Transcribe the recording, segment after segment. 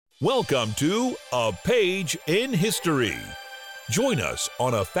Welcome to A Page in History. Join us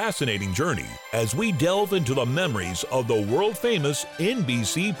on a fascinating journey as we delve into the memories of the world-famous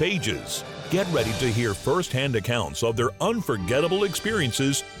NBC pages. Get ready to hear first-hand accounts of their unforgettable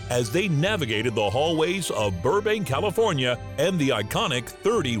experiences as they navigated the hallways of Burbank, California, and the iconic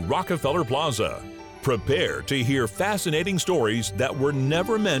 30 Rockefeller Plaza. Prepare to hear fascinating stories that were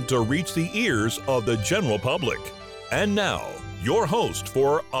never meant to reach the ears of the general public. And now, your host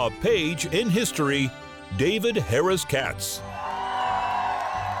for A Page in History, David Harris Katz.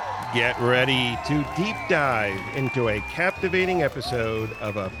 Get ready to deep dive into a captivating episode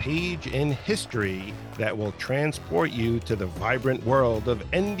of A Page in History that will transport you to the vibrant world of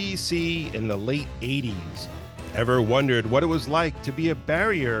NBC in the late 80s. Ever wondered what it was like to be a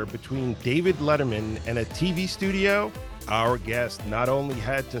barrier between David Letterman and a TV studio? Our guest not only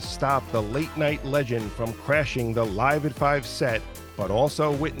had to stop the late-night legend from crashing the Live at 5 set, but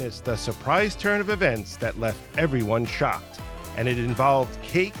also witnessed a surprise turn of events that left everyone shocked. And it involved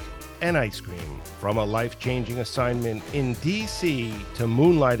cake and ice cream. From a life-changing assignment in D.C. to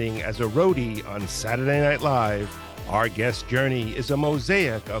moonlighting as a roadie on Saturday Night Live, our guest's journey is a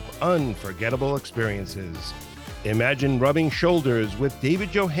mosaic of unforgettable experiences. Imagine rubbing shoulders with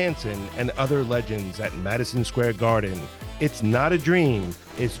David Johansen and other legends at Madison Square Garden. It's not a dream,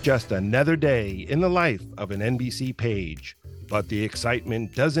 it's just another day in the life of an NBC page. But the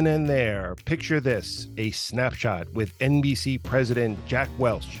excitement doesn't end there. Picture this, a snapshot with NBC President Jack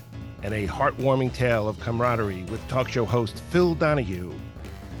Welch and a heartwarming tale of camaraderie with talk show host Phil Donahue.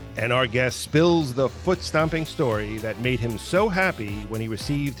 And our guest spills the foot-stomping story that made him so happy when he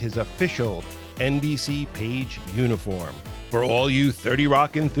received his official NBC Page uniform. For all you 30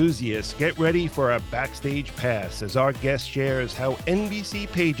 Rock enthusiasts, get ready for a backstage pass as our guest shares how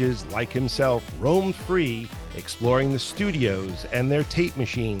NBC pages like himself roamed free, exploring the studios and their tape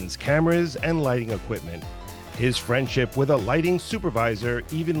machines, cameras, and lighting equipment. His friendship with a lighting supervisor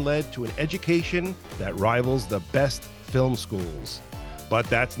even led to an education that rivals the best film schools. But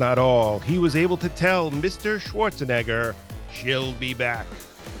that's not all. He was able to tell Mr. Schwarzenegger, "She'll be back."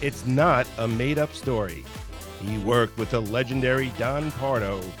 It's not a made-up story. He worked with the legendary Don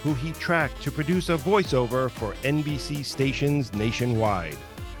Pardo, who he tracked to produce a voiceover for NBC stations nationwide.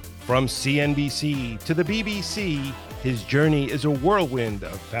 From CNBC to the BBC, his journey is a whirlwind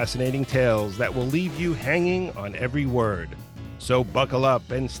of fascinating tales that will leave you hanging on every word. So buckle up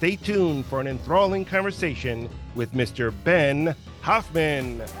and stay tuned for an enthralling conversation with Mr. Ben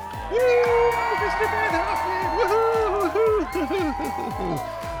Hoffman. Woo! Mr. Ben Hoffman! Woohoo!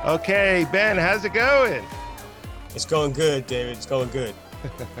 Okay, Ben, how's it going? It's going good, David. It's going good.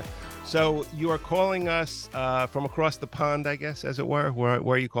 So you are calling us from across the pond, I guess, as it were. Where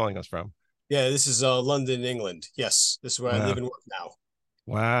are you calling us from? Yeah, this is London, England. Yes, this is where I live and work now.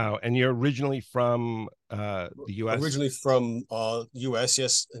 Wow. And you're originally from the U.S.? Originally from U.S.,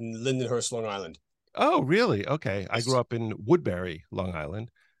 yes, in Lindenhurst, Long Island. Oh, really? Okay. Yes. I grew up in Woodbury, Long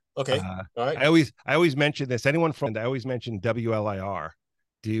Island. Okay. All right. I always mention this. Anyone from I always mention WLIR.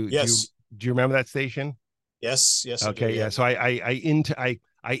 Do you remember that station? Yes. Okay. Yeah. So I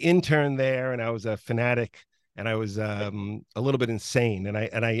interned there, and I was a fanatic, and I was a little bit insane. And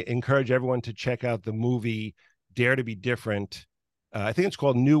I encourage everyone to check out the movie Dare to Be Different. I think it's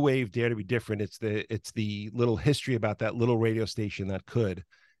called New Wave Dare to Be Different. It's the little history about that little radio station that could,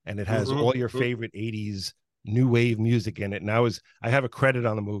 and it has all your favorite 80s new wave music in it. And I have a credit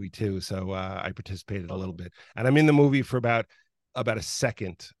on the movie too, so I participated a little bit. And I'm in the movie for about a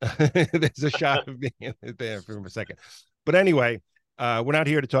second. There's a shot of me there for a second. But anyway, we're not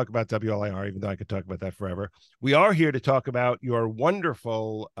here to talk about WLIR, even though I could talk about that forever. We are here to talk about your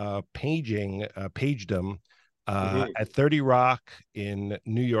wonderful pagedom at 30 Rock in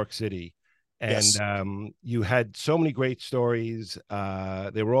New York City. And Yes. You had so many great stories.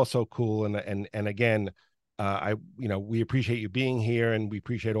 They were all so cool. And again, we appreciate you being here, and we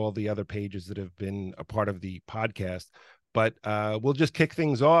appreciate all the other pages that have been a part of the podcast. But we'll just kick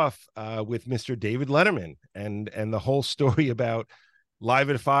things off with Mr. David Letterman and the whole story about Live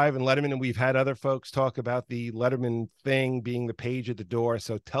at 5 and Letterman. And we've had other folks talk about the Letterman thing being the page at the door.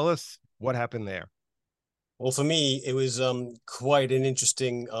 So tell us what happened there. Well, for me, it was quite an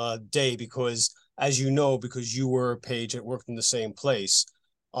interesting day because, as you know, because you were a page that worked in the same place,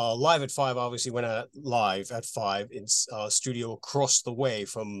 Live at 5 obviously went out live at 5 in studio across the way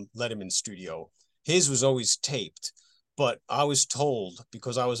from Letterman's studio. His was always taped. But I was told,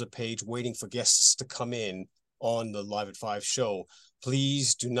 because I was a page waiting for guests to come in on the Live at 5 show,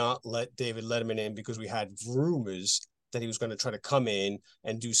 please do not let David Letterman in, because we had rumors that he was going to try to come in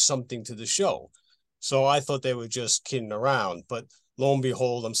and do something to the show. So I thought they were just kidding around. But lo and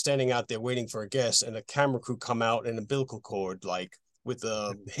behold, I'm standing out there waiting for a guest, and a camera crew come out in a umbilical cord, like with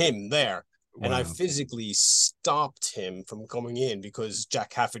him there. And I Wow. physically stopped him from coming in because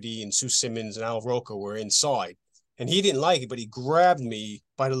Jack Cafferty and Sue Simmons and Al Roker were inside. And he didn't like it, but he grabbed me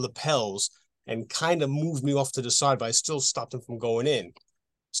by the lapels and kind of moved me off to the side, but I still stopped him from going in.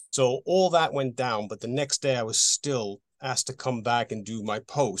 So all that went down, but the next day I was still asked to come back and do my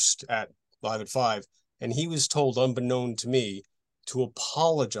post at Live at 5. And he was told, unbeknown to me, to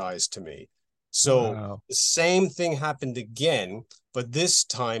apologize to me. So Wow. the same thing happened again, but this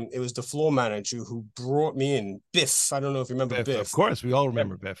time it was the floor manager who brought me in. Biff, I don't know if you remember Biff, Biff. of course, we all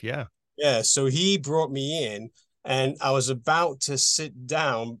remember Biff. Yeah. Yeah, so he brought me in, and I was about to sit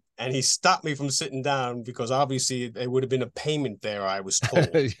down, and he stopped me from sitting down because obviously it would have been a payment there, I was told.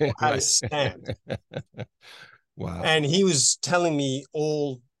 I had to stand. Wow. And he was telling me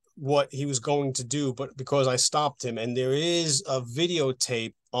all what he was going to do, but because I stopped him, and there is a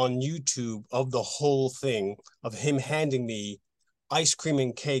videotape on YouTube of the whole thing of him handing me ice cream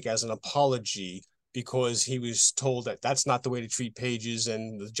and cake as an apology because he was told that that's not the way to treat pages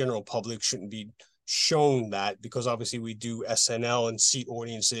and the general public shouldn't be shown that because obviously we do SNL and seat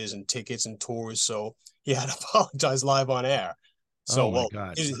audiences and tickets and tours. So he had to apologize live on air. Oh So, my well,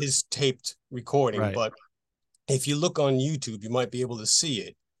 God. his taped recording, Right. but if you look on YouTube, you might be able to see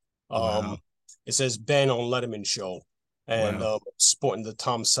it. Wow. It says Ben on Letterman show, and Wow. sporting the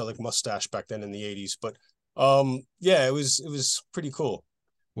Tom Selleck mustache back then in the 80s. But yeah, it was pretty cool.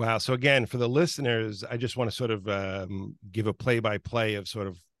 Wow. So again, for the listeners, I just want to sort of give a play-by-play of sort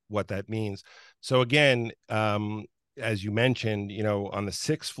of what that means. So again, as you mentioned, you know, on the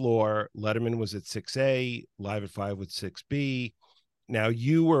 6th floor, Letterman was at 6A, Live at 5 with 6B. Now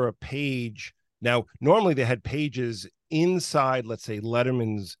you were a page. Now, normally they had pages inside, let's say,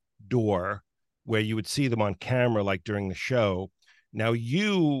 Letterman's door where you would see them on camera, like during the show. Now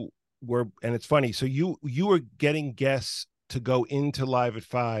you were, and it's funny. So you were getting guests to go into Live at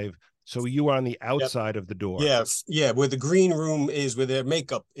 5. So you were on the outside of the door. Yeah, where the green room is, where their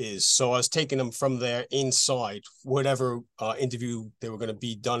makeup is. So I was taking them from there inside, whatever interview they were going to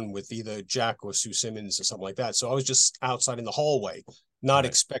be done with, either Jack or Sue Simmons or something like that. So I was just outside in the hallway, not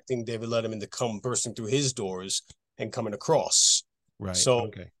expecting David Letterman to come bursting through his doors and coming across. Right. So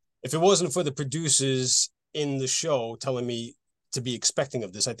okay. If it wasn't for the producers in the show telling me to be expecting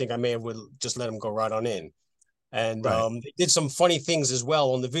of this, I think I may have just let him go right on in. And they did some funny things as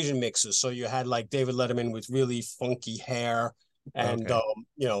well on the vision mixers. So you had like David Letterman with really funky hair, and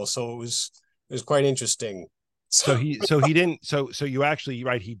you know, so it was quite interesting. So he didn't. So you actually,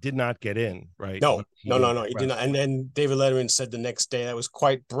 right? He did not get in, right? No, he did not. And then David Letterman said the next day that was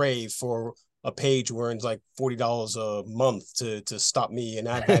quite brave for a page who earns like $40 a month to stop me and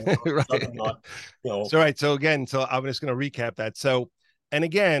have that right. not, you know. So right. So again, so I'm just going to recap that. So, and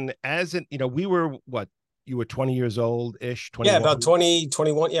again, as it, you know, we were what, you were 20 years old ish, 21. Yeah, about 20,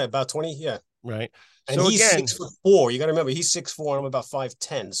 21. Yeah, about 20. Yeah. Right. And so he's again, 6'4". You got to remember, he's 6'4", and I'm about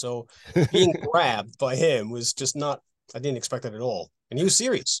 5'10". So being grabbed by him was just not. I didn't expect that at all, and he was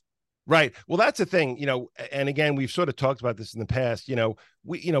serious. Right. Well, that's the thing, you know, and again, we've sort of talked about this in the past, you know,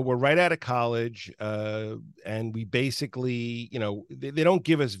 we're right out of college, and we basically, you know, they don't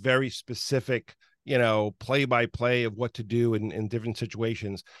give us very specific, you know, play by play of what to do in different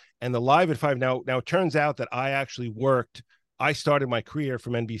situations. And the Live at 5 now it turns out that I started my career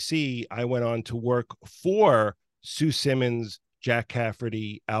from NBC. I went on to work for Sue Simmons, Jack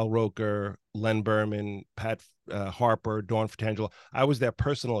Cafferty, Al Roker, Len Berman, Pat Harper, Dawn Fratangelo. I was their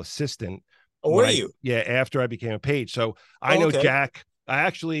personal assistant. Oh, were you? Yeah, after I became a page. So I know Jack.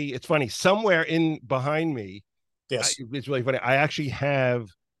 It's funny, somewhere in behind me, yes, it's really funny. I actually have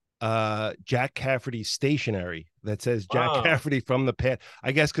Jack Cafferty's stationery that says Jack Cafferty from the past.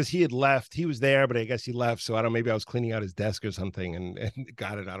 I guess because he had left. He was there, but I guess he left. So I don't know, maybe I was cleaning out his desk or something and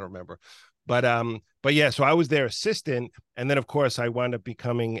got it. I don't remember. But yeah, so I was their assistant, and then of course I wound up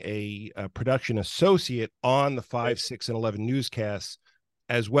becoming a production associate on the 5, 6, and 11 newscasts,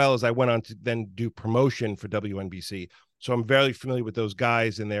 as well as I went on to then do promotion for WNBC. So I'm very familiar with those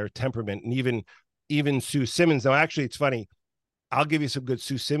guys and their temperament, and even Sue Simmons. Now, actually, it's funny. I'll give you some good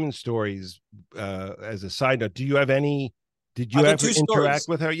Sue Simmons stories as a side note. Do you have any? Did you ever interact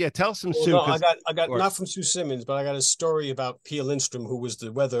with her? Yeah, tell some Sue. No, I got not from Sue Simmons, but I got a story about Pia Lindstrom, who was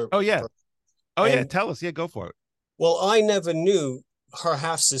the weather. Oh yeah. Yeah, tell us. Yeah, go for it. Well, I never knew her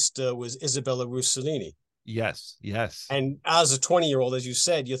half sister was Isabella Rossellini. Yes. And as a 20-year-old, as you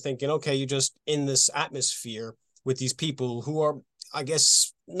said, you're thinking, okay, you're just in this atmosphere with these people who are, I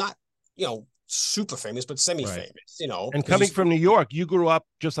guess, not, you know, super famous, but semi-famous, you know. And coming from New York, you grew up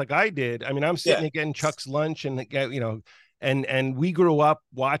just like I did. I mean, I'm sitting there getting Chuck's lunch and, you know, and we grew up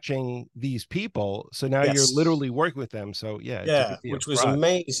watching these people. So now you're Yes. literally working with them. So yeah, it's a Yeah, big deal which was for us.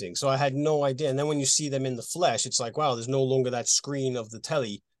 amazing. So I had no idea. And then when you see them in the flesh, it's like, wow, there's no longer that screen of the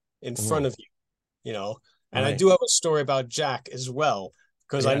telly in front Mhm. of you, you know. And I Right. do have a story about Jack as well,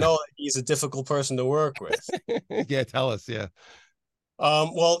 because I Yeah. know that he's a difficult person to work with. Yeah. Tell us. Yeah.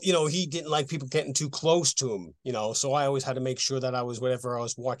 Well, he didn't like people getting too close to him, so I always had to make sure that I was whatever I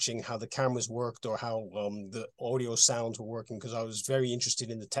was watching, how the cameras worked or how the audio sounds were working, because I was very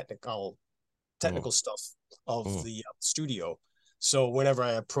interested in the Mm, technical stuff of mm. the studio. So whenever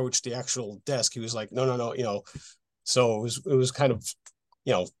I approached the actual desk, he was like, no, no, no, So it was kind of,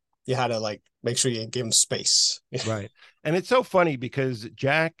 you know, you had to like make sure you give him space. Right. And it's so funny because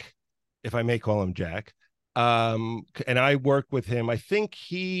Jack, if I may call him Jack, and I worked with him. I think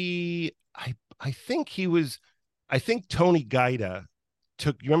Tony Gaida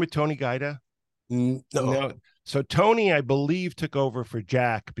you remember Tony Gaida? No. No. So Tony, I believe, took over for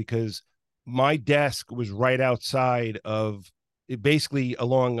Jack because my desk was right outside of it, basically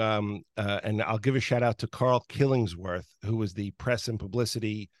along and I'll give a shout out to Carl Killingsworth, who was the press and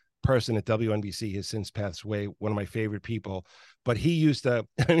publicity person at WNBC. Has since passed away, one of my favorite people. But he used to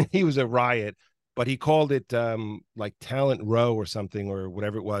I mean, he was a riot, but he called it like Talent Row or something or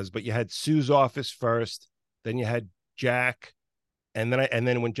whatever it was. But you had Sue's office first, then you had Jack, and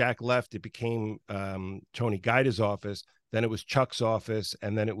then when Jack left, it became Tony Guida's office. Then it was Chuck's office,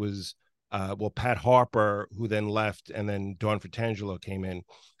 and then it was Pat Harper, who then left, and then Dawn Fratangelo came in.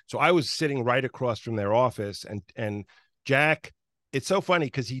 So I was sitting right across from their office, and Jack. It's so funny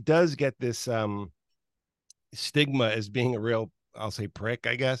because he does get this stigma as being a real, I'll say, prick,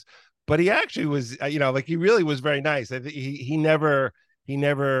 I guess. But he actually was, like he really was very nice. I think he never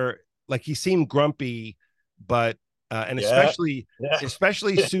like he seemed grumpy, but and Yeah. Yeah.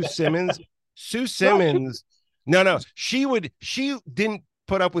 especially Sue Simmons. Sue No, Simmons, no, she didn't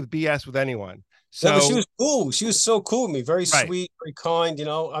put up with BS with anyone. no, but she So was cool. She was so cool with me, very right, sweet, very kind.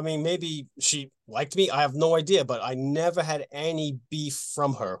 I mean, maybe she liked me. I have no idea, but I never had any beef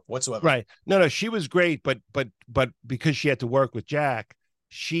from her whatsoever. right. No, she was great, but because she had to work with Jack,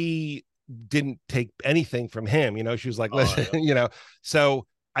 she didn't take anything from him. She was like, listen, Yeah. So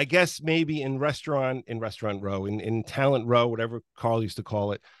I guess maybe in restaurant row, in talent row, whatever Carl used to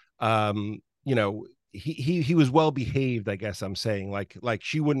call it, he was well behaved, I guess I'm saying. Like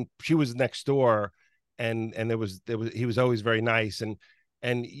she was next door, and there was he was always very nice,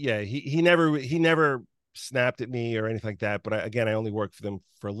 and yeah, he never snapped at me or anything like that. But again, I only worked for them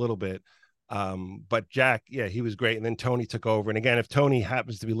for a little bit. But Jack, yeah, he was great. And then Tony took over. And again, if Tony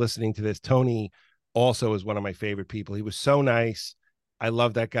happens to be listening to this, Tony also is one of my favorite people. He was so nice. I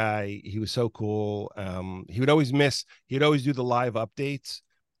love that guy. He was so cool. He would always do the live updates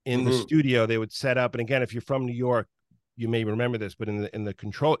in the Hmm. studio. They would set up. And again, if you're from New York, you may remember this, but in the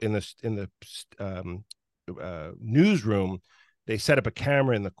control in the newsroom, they set up a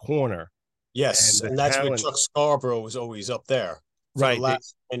camera in the corner, Yes, and the and that's where talent, Chuck Scarborough was always up there for the right?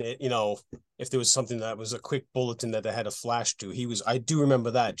 last minute. If there was something that was a quick bulletin that they had a flash to, he was. I do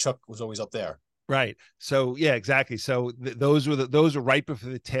remember that Chuck was always up there. Right. So yeah, exactly. So those were right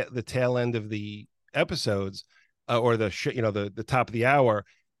before the tail end of the episodes, or the top of the hour.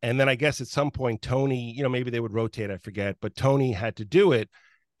 And then I guess at some point Tony, maybe they would rotate, I forget, but Tony had to do it,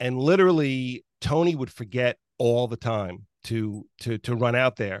 and literally Tony would forget all the time to run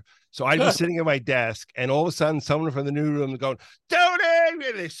out there. So I'd be sitting at my desk, and all of a sudden, someone from the newsroom is going, "Tony!" And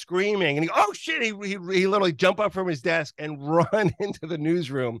they're screaming, and oh shit! He literally jump up from his desk and run into the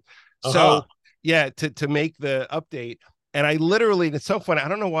newsroom. Uh-huh. So yeah, to make the update. And I literally, and it's so funny. I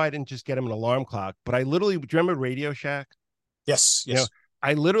don't know why I didn't just get him an alarm clock, but I literally, do you remember Radio Shack? Yes, You know, yes.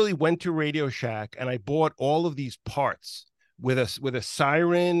 I literally went to Radio Shack and I bought all of these parts with a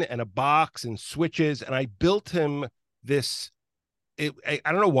siren and a box and switches, and I built him this. I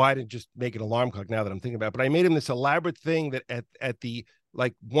don't know why I didn't just make an alarm clock now that I'm thinking about it, but I made him this elaborate thing that at the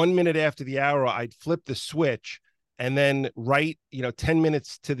like 1 minute after the hour, I'd flip the switch, and then right, 10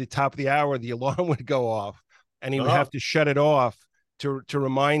 minutes to the top of the hour, the alarm would go off, and he would Uh-huh. have to shut it off to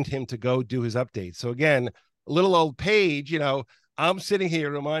remind him to go do his update. So again, little old Paige, I'm sitting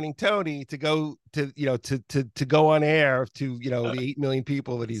here reminding Tony to go to go on air to the 8 million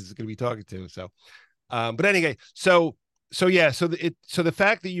people that he's going to be talking to. So but anyway, so yeah, so the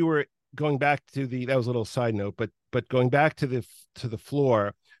fact that you were going back to that was a little side note, but going back to the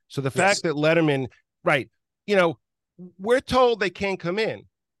floor. So the Yes, fact that Letterman, right, you know, we're told they can't come in. yes.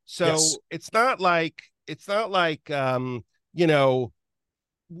 So it's not like you know,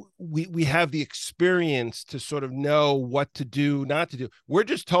 we have the experience to sort of know what to do, not to do. We're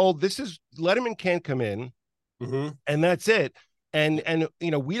just told this is Letterman can't come in. and that's it. And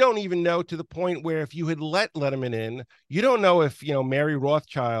you know, we don't even know, to the point where if you had let Letterman in, you don't know if, you know, Mary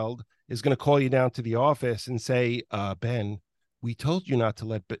Rothschild is going to call you down to the office and say, Ben, we told you not to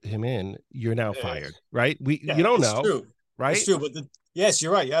let him in, you're now fired, right? You Yeah, don't it's know, true. It's right? true. But yes,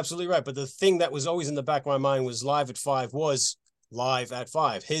 you're right. You're absolutely right. But the thing that was always in the back of my mind was Live at Five was Live at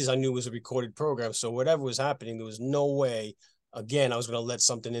Five. His, I knew, was a recorded program. So whatever was happening, there was no way, again, I was going to let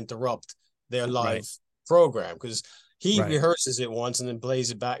something interrupt their Right, live program, because he right, rehearses it once and then plays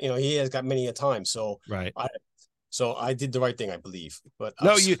it back. You know, he has got many a time. right. I did the right thing, I believe. But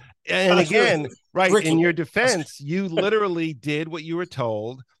No, you, and I was again, right, in bricking your it. defense, you literally did what you were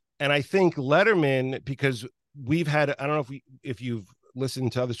told. And I think Letterman, because we've had, I don't know if you've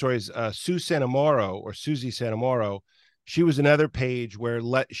listened to other stories, Sue Santamaro, or Susie Santamaro, she was another page where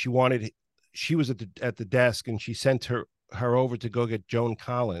she was at the desk, and she sent her over to go get Joan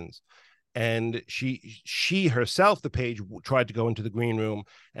Collins, and she herself, the page, tried to go into the green room,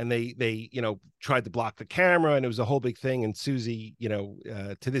 and they you know, tried to block the camera, and it was a whole big thing. And Susie, you know,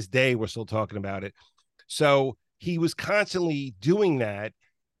 to this day we're still talking about it. So he was constantly doing that,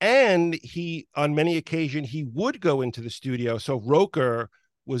 and he, on many occasions, he would go into the studio. So Roker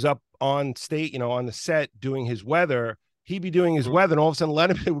was up on state, you know, on the set doing his weather. He'd be doing his weather, and all of a sudden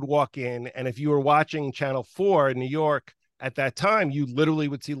Letterman would walk in, and if you were watching Channel 4 in New York at that time, you literally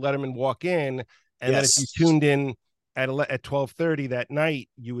would see Letterman walk in, and then if you Yes. tuned in at 12:30 that night,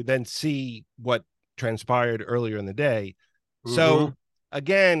 you would then see what transpired earlier in the day. So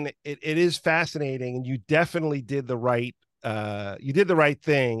again, it is fascinating, and you definitely did the right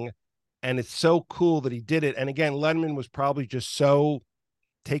thing, and it's so cool that he did it. And again, Letterman was probably just so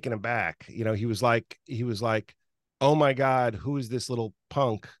taken aback. You know, he was like, oh my God, who is this little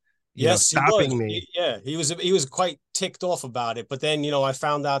punk, you know, Yes, he was. stopping me? Yeah, he was quite ticked off about it. But then, you know, I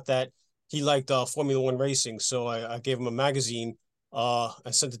found out that he liked Formula One racing, so I gave him a magazine. I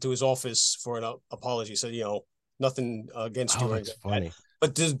sent it to his office for an apology. Said, you know, nothing against Oh, you or that's anything like that. funny.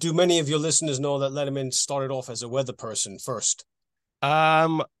 But do many of your listeners know that Letterman started off as a weather person first?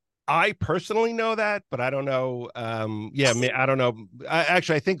 Um, I personally know that, but I don't know. Yeah, I don't know.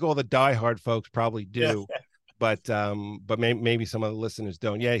 Actually, I think all the diehard folks probably Yeah. do, but maybe some of the listeners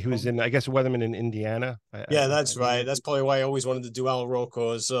don't. Yeah, he was in, I guess, a weatherman in Indiana. Yeah, I that's right. believe. That's probably why I always wanted to do Al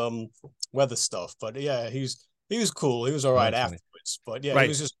Rocco's weather stuff. But yeah, he was cool. He was all Oh, right that's funny. afterwards. But yeah, he Right,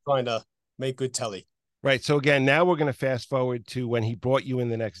 was just trying to make good telly. right. So again, now we're going to fast forward to when he brought you in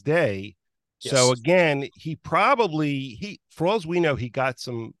the next day. So Yes. again, for all we know, he got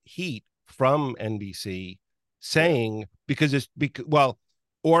some heat from NBC, Yeah. saying, because it's because, well,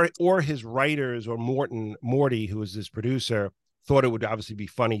 or his writers, or Morty, who was his producer, thought it would obviously be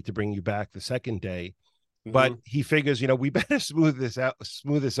funny to bring you back the second day, but Hmm. he figures, you know, we better smooth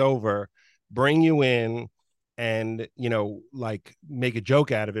this over, bring you in, and, you know, like, make a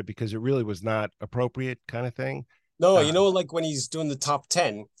joke out of it, because it really was not appropriate, kind of thing. No, uh, you know, like when he's doing the top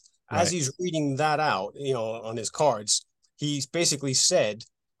 10, as right. he's reading that out, you know, on his cards, he's basically said,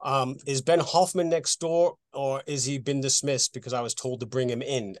 is Ben Hoffman next door, or is he been dismissed because I was told to bring him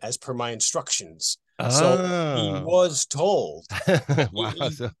in as per my instructions? So he Oh. was told. Wow.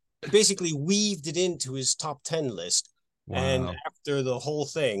 So, He basically weaved it into his top 10 list. And wow. after the whole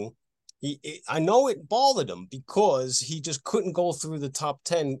thing, I know it bothered him because he just couldn't go through the top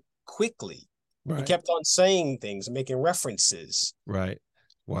 10 quickly. He Right. kept on saying things and making references. Right.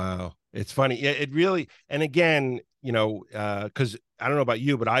 Wow. It's funny. Yeah, it really, and again, you know, because I don't know about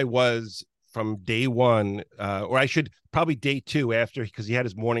you, but I was, from day one, or I should probably day two, after, because he had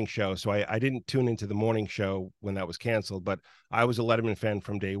his morning show. So I didn't tune into the morning show when that was canceled, but I was a Letterman fan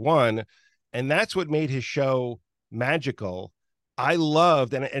from day one. And that's what made his show magical. I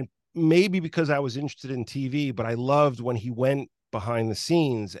loved, and maybe because I was interested in TV, but I loved when he went behind the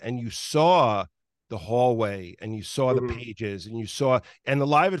scenes, and you saw the hallway, and you saw the Mhm. pages, and you saw, and the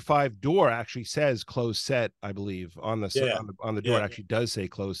Live at Five door actually says closed set, I believe, on Yeah, on the door. yeah. It actually does say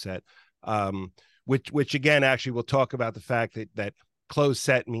closed set. Which again, actually, we'll talk about the fact that closed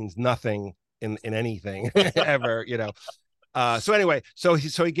set means nothing in anything ever, you know. So anyway, so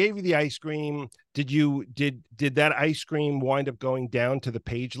he gave you the ice cream. Did that ice cream wind up going down to the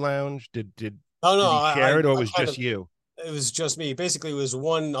Page Lounge? Oh no, Did he share it, or I was kind just of, you? it was just me. Basically, it was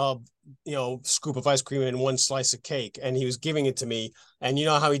one you know, scoop of ice cream and one slice of cake, and he was giving it to me. And you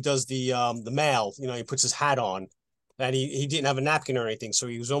know how he does the mail, you know, he puts his hat on, and he didn't have a napkin or anything, so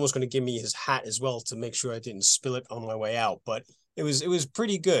he was almost going to give me his hat as well to make sure I didn't spill it on my way out. But it was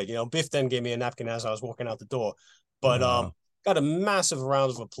pretty good. You know, Biff then gave me a napkin as I was walking out the door. But Wow. got a massive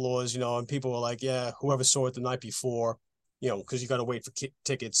round of applause, you know, and people were like, yeah, whoever saw it the night before. because you got to wait for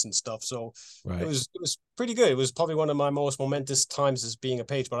tickets and stuff. So Right. it was pretty good. It was probably one of my most momentous times as being a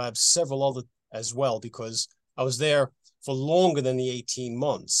page, but I have several other as well because I was there for longer than the 18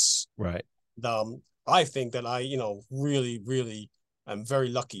 months. Right. I think that I, really, really am very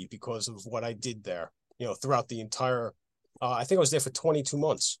lucky because of what I did there, throughout the entire, I think I was there for 22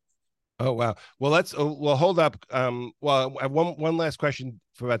 months. Oh wow. Well, well hold up. Well, I have one last question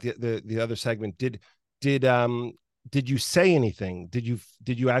for about the other segment. Did did you say anything? Did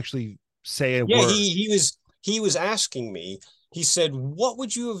you actually say a Yeah, word? he was asking me. He said, "What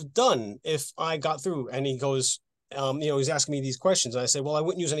would you have done if I got through?" And he goes, he's asking me these questions. And I said, "Well, I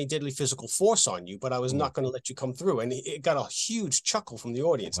wouldn't use any deadly physical force on you, but I was not going to let you come through." And it got a huge chuckle from the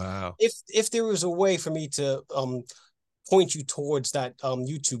audience. Wow. If there was a way for me to point you towards that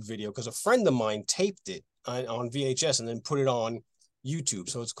YouTube video, because a friend of mine taped it on VHS and then put it on YouTube.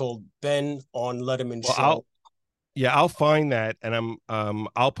 So it's called Ben on Letterman Well, Show. I'll find that, and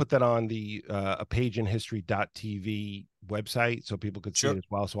I'll put that on the a pageinhistory.tv website so people could see it Sure. as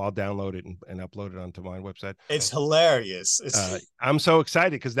well. So I'll download it and upload it onto my website. It's hilarious. I'm so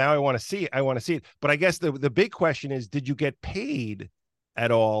excited because now I want to see it. I want to see it. But I guess the big question is, did you get paid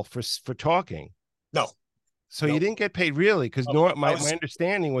at all for talking? No. So you didn't get paid really, because my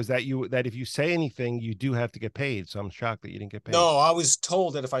understanding was that that if you say anything, you do have to get paid. So I'm shocked that you didn't get paid. No, I was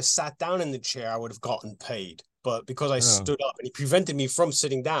told that if I sat down in the chair, I would have gotten paid. But because I stood up and he prevented me from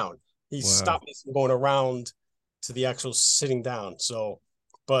sitting down, he stopped me from going around to the actual sitting down. So,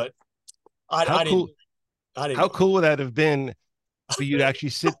 but I didn't. How cool would that have been for you to actually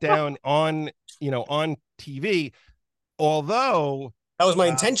sit down on TV? Although that was my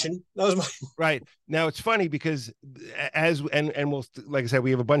intention. That was my right. Now it's funny because and we'll, like I said,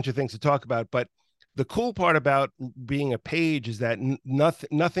 we have a bunch of things to talk about, but the cool part about being a page is that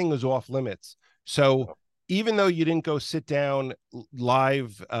nothing is off limits. So even though you didn't go sit down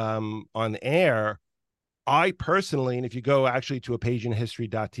live on air, I personally, and if you go actually to a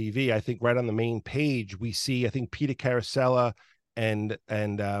pageinhistory.tv, I think right on the main page we see, I think Peter Carosella and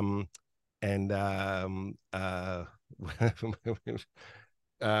now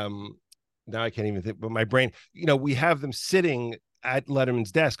I can't even think, but my brain, we have them sitting at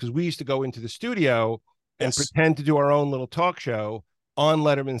Letterman's desk because we used to go into the studio and pretend to do our own little talk show on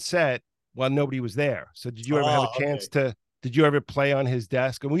Letterman's set while nobody was there. So did you ever have a chance did you ever play on his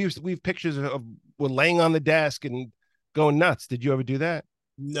desk? And we have pictures of we're laying on the desk and going nuts. Did you ever do that?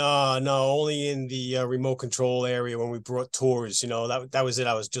 No, only in the remote control area when we brought tours. That was it.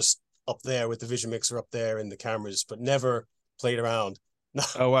 I was just up there with the vision mixer up there and the cameras, but never played around.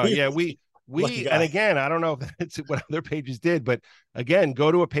 Oh wow, yeah, we and again, I don't know if that's what other pages did, but again,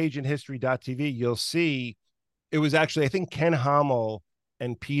 go to a pageinhistory.tv. You'll see it was actually, I think, Ken Hommel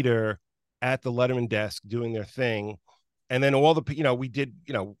and Peter at the Letterman desk doing their thing. And then all the, we did,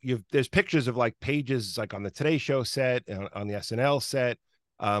 there's pictures of like pages like on the Today Show set, on the SNL set,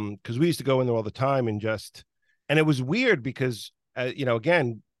 because we used to go in there all the time and it was weird because,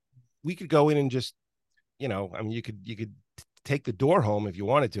 again, we could go in and just, I mean, you could take the door home if you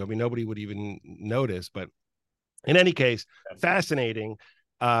wanted to. I mean, nobody would even notice, but in any case, fascinating.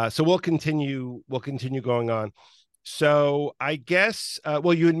 So we'll continue going on. So I guess,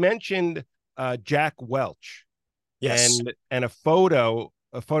 well, you had mentioned Jack Welch. Yes. And a photo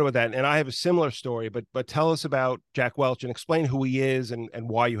of that. And I have a similar story, but tell us about Jack Welch and explain who he is and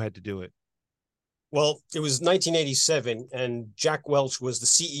why you had to do it. Well, it was 1987, and Jack Welch was the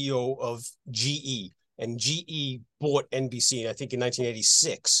CEO of GE, and GE bought NBC, I think in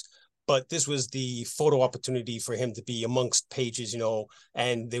 1986. But this was the photo opportunity for him to be amongst pages,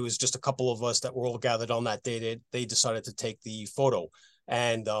 and there was just a couple of us that were all gathered on that day. They decided to take the photo.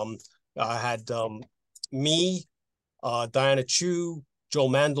 And I had me, Diana Chu, Joel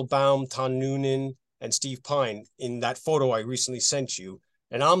Mandelbaum, Tom Noonan, and Steve Pine in that photo I recently sent you.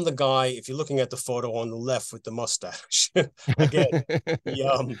 And I'm the guy, if you're looking at the photo on the left with the mustache. Again,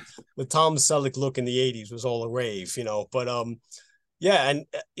 the Tom Selleck look in the 80s was all a rave, But yeah, and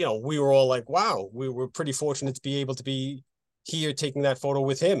we were all like, wow, we were pretty fortunate to be able to be here taking that photo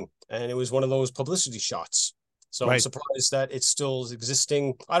with him. And it was one of those publicity shots. So right. I'm surprised that it's still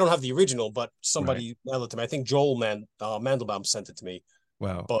existing. I don't have the original, but somebody mailed it to me. I think Joel Mandelbaum sent it to me.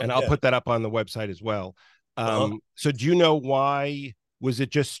 Wow. But, and I'll put that up on the website as well. So do you know why? Was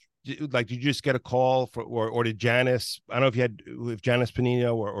it just like, did you just get a call or did Janice, I don't know if you had, if Janice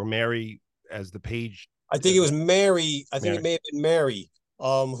Panino or Mary as the page? I think it was Mary. I think it may have been Mary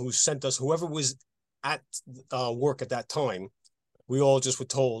who sent us, whoever was at work at that time. We all just were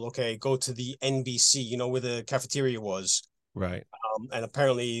told, okay, go to the NBC, where the cafeteria was. Right. And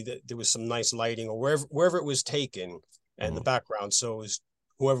apparently there was some nice lighting or wherever it was taken. and the background. So it was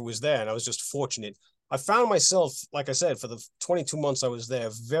whoever was there, and I was just fortunate. I found myself, like I said, for the 22 months I was there,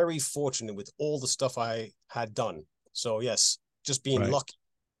 very fortunate with all the stuff I had done. So yes, just being Right. lucky.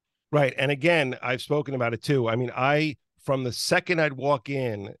 Right. And again, I've spoken about it too. I mean, from the second I'd walk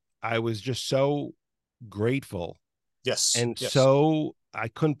in, I was just so grateful Yes, and yes. so I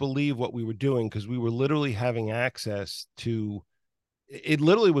couldn't believe what we were doing because we were literally having access to it.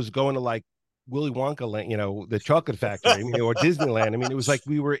 Literally was going to like Willy Wonka land, the chocolate factory, or Disneyland. I mean, it was like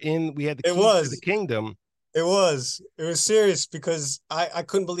we had the It keys to the was. kingdom. It was. It was serious because I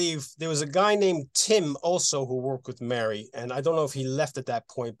couldn't believe there was a guy named Tim also who worked with Mary. And I don't know if he left at that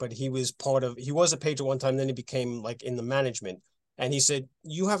point, but he was he was a page at one time, then he became like in the management. And he said,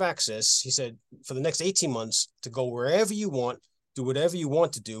 you have access, he said, for the next 18 months to go wherever you want, do whatever you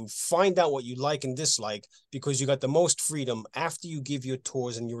want to do, find out what you like and dislike, because you got the most freedom after you give your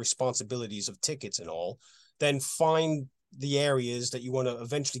tours and your responsibilities of tickets and all, then find the areas that you want to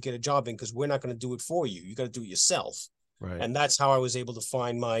eventually get a job in, because we're not going to do it for you. You got to do it yourself. Right. And that's how I was able to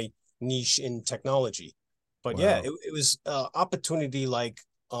find my niche in technology. But yeah, Wow. it was opportunity like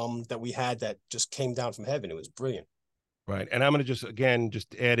that we had that just came down from heaven. It was brilliant. Right. And I'm going to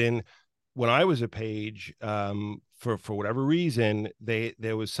just add in when I was a page, for whatever reason,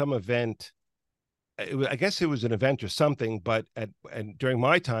 there was some event. I guess it was an event or something, but and during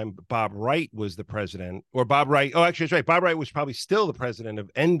my time, Bob Wright was the president, or Bob Wright. Oh, actually, that's right. Bob Wright was probably still the president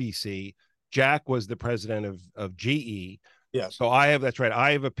of NBC. Jack was the president of GE. Yeah. So that's right.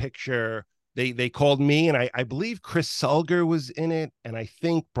 I have a picture. They called me, and I believe Chris Sulger was in it, and I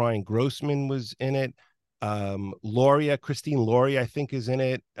think Brian Grossman was in it. Christine Lauria, I think, is in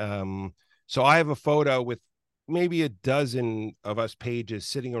it. So I have a photo with maybe a dozen of us pages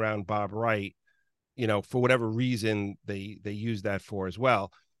sitting around Bob Wright, for whatever reason they use that for as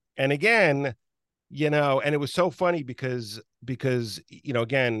well. And again, and it was so funny because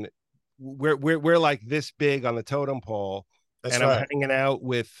again, we're like this big on the totem pole, That's and I'm right. hanging out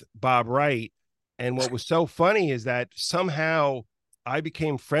with Bob Wright. And what was so funny is that somehow I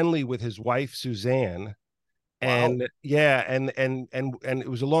became friendly with his wife Suzanne. Wow. And yeah, and it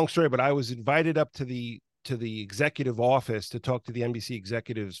was a long story, but I was invited up to the executive office to talk to the NBC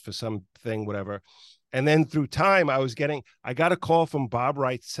executives for something, whatever. And then through time, I got a call from Bob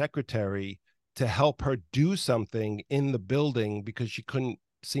Wright's secretary to help her do something in the building because she couldn't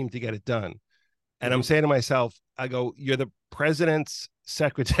seem to get it done. And I'm saying to myself, I go, you're the president's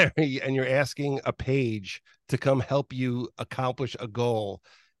secretary and you're asking a page to come help you accomplish a goal.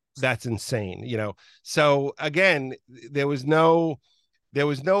 That's insane. So again, there was no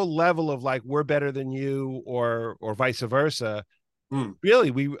level of like we're better than you or vice versa.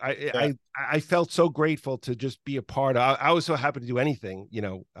 Really, Yeah. I felt so grateful to just be a part of. I was so happy to do anything,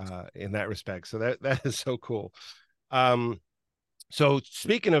 in that respect. So that is so cool. So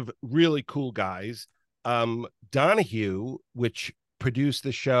speaking of really cool guys, Donahue, which produced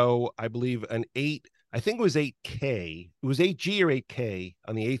the show, I believe I think it was 8K. It was 8G or 8K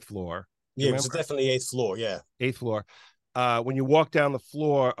on the eighth floor. Do Yeah, you it was remember? definitely eighth floor. Yeah. Eighth floor. When you walk down the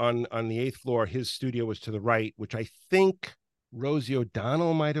floor on the eighth floor, his studio was to the right, which I think Rosie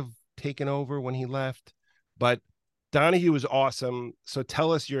O'Donnell might have taken over when he left. But Donahue was awesome. So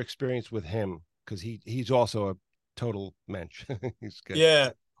tell us your experience with him, because he's also a total mensch. He's good.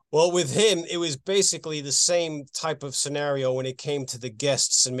 Yeah. Well, with him, it was basically the same type of scenario when it came to the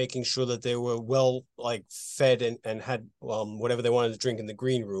guests and making sure that they were well like fed and had whatever they wanted to drink in the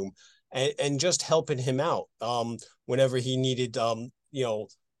green room, and just helping him out whenever he needed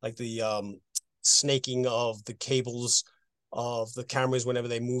like the snaking of the cables of the cameras whenever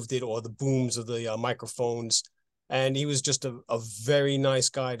they moved it, or the booms of the microphones. And he was just a very nice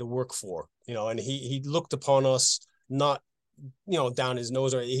guy to work for, and he looked upon us not down his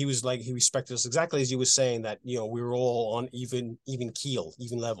nose, or he was like, he respected us exactly as you were saying, that we were all on even keel,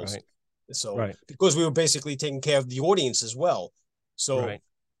 even levels. Right. So Right. because we were basically taking care of the audience as well. So Right.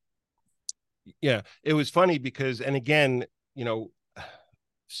 Yeah. It was funny because, and again,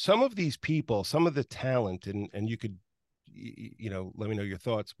 some of these people, some of the talent, and you could, let me know your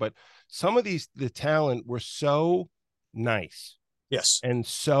thoughts, but some of the talent were so nice yes. and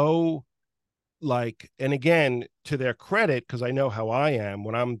so and again, to their credit, because I know how I am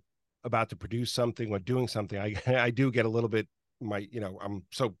when I'm about to produce something or doing something, I do get a little bit, I'm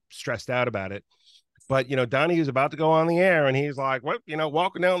so stressed out about it. But Donnie's about to go on the air, and he's like, "What?"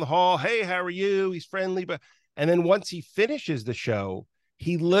 Walking down the hall. Hey, how are you? He's friendly, and then once he finishes the show,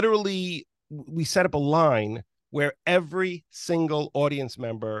 he literally we set up a line where every single audience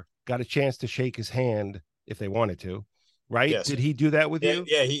member got a chance to shake his hand if they wanted to, right? Yes. Did he do that with Yeah, you?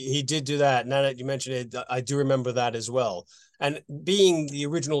 yeah, he did do that. Now that you mention it, I do remember that as well. And being the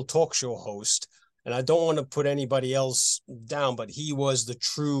original talk show host, and I don't want to put anybody else down, but he was the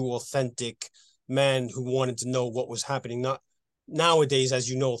true, authentic man who wanted to know what was happening. Not nowadays, as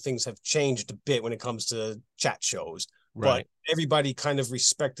you know, things have changed a bit when it comes to chat shows, but Right, everybody kind of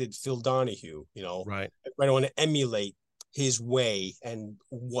respected Phil Donahue. right. I don't want to emulate his way and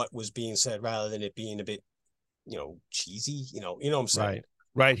what was being said rather than it being a bit cheesy, what I'm saying? Right.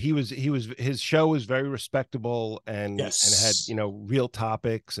 Right. His show was very respectable and had, Yes. real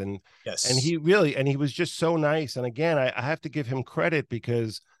topics and Yes. he was just so nice. And again, I have to give him credit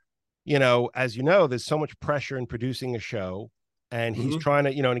because, as you know, there's so much pressure in producing a show. And he's Mm-hmm. trying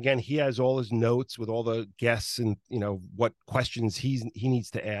to, and again, he has all his notes with all the guests and, what questions he needs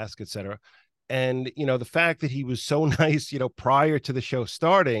to ask, et cetera. And the fact that he was so nice, prior to the show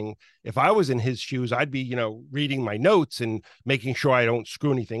starting, if I was in his shoes, I'd be, reading my notes and making sure I don't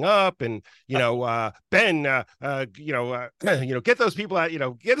screw anything up. And Ben, get those people out,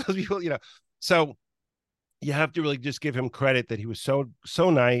 get those people, So you have to really just give him credit that he was so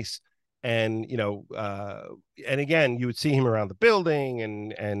nice. And and again, you would see him around the building,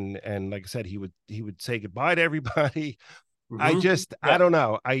 and like I said, he would say goodbye to everybody. Mm-hmm. I Yeah. don't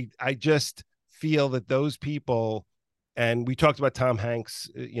know. I just feel that those people, and we talked about Tom Hanks,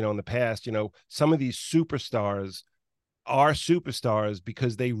 in the past, some of these superstars are superstars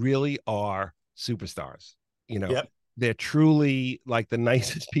because they really are superstars. You know, Yep. they're truly like the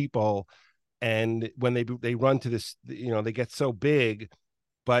nicest people. And when they run to this, they get so big.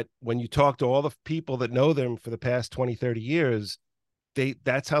 But when you talk to all the people that know them for the past 20, 30 years,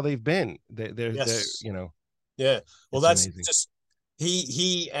 that's how they've been. They're Yes. Yeah. Well, it's that's amazing. just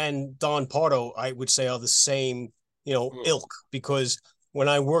he and Don Pardo, I would say, are the same, Mm. ilk because when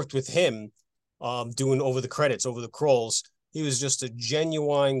I worked with him, doing over the credits, over the crawls, he was just a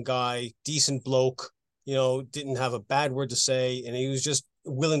genuine guy, decent bloke, didn't have a bad word to say, and he was just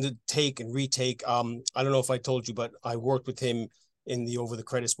willing to take and retake. I don't know if I told you, but I worked with him in the over the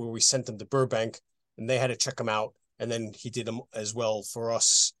credits where we sent them to Burbank and they had to check him out, and then he did them as well for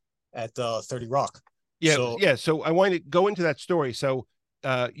us at 30 Rock. Yeah, So yeah. So I want to go into that story. So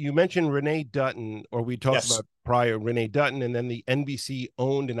you mentioned Renee Dutton, or we talked yes, about prior Renee Dutton, and then the NBC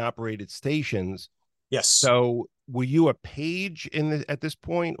owned and operated stations. yes. So were you a page at this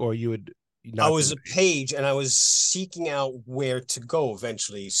point, or you had I not been was a a page? page and I was seeking out where to go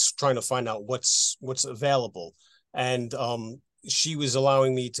eventually, trying to find out what's available. And she was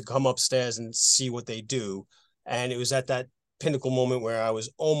allowing me to come upstairs and see what they do. And it was at that pinnacle moment where I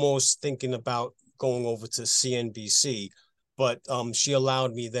was almost thinking about going over to CNBC, but she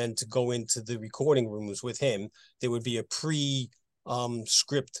allowed me then to go into the recording rooms with him. There would be a pre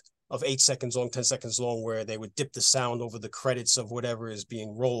script of 8 seconds long, 10 seconds long, where they would dip the sound over the credits of whatever is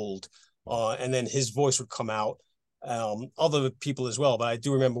being rolled, and then his voice would come out. Other people as well, but I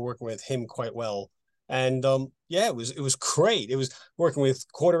do remember working with him quite well. And yeah, it was great. It was working with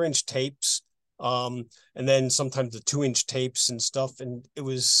 1/4 inch tapes, and then sometimes the 2 inch tapes and stuff, and it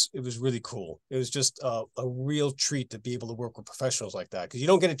was really cool. It was just a real treat to be able to work with professionals like that because you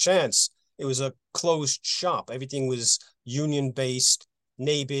don't get a chance. It was a closed shop. Everything was union based,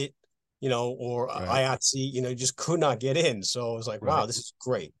 NABIT, or Right, IATSE. You just could not get in. So I was like, wow, right. this is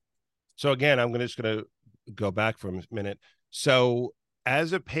great. So again, just gonna go back for a minute. So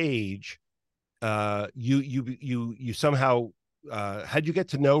as a page, you somehow how'd you get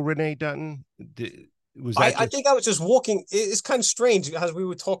to know Renee Dutton? Was that I just think I was just walking. It's kind of strange as we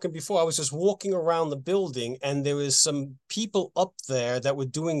were talking before. I was just walking around the building, and there was some people up there that were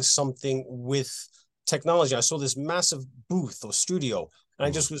doing something with technology. I saw this massive booth or studio,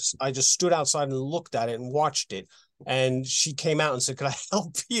 and Mhm. I just stood outside and looked at it and watched it. And she came out and said, "Could I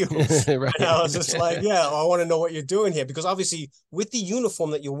help you?" And I was just like, Right. "Yeah, I want to know what you're doing here," because obviously with the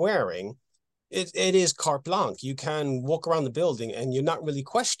uniform that you're wearing, it is carte blanche. You can walk around the building and you're not really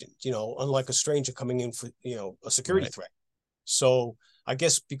questioned, unlike a stranger coming in for, a security Right. threat. So I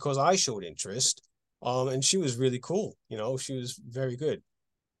guess because I showed interest, and she was really cool, she was very good.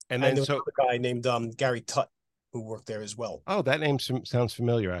 And And then there was so another guy named Gary Tutt who worked there as well. oh, that name sounds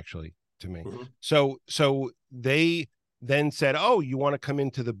familiar actually to me. Mm-hmm. So they then said, "Oh, you want to come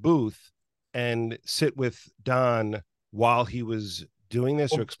into the booth and sit with Don while he was doing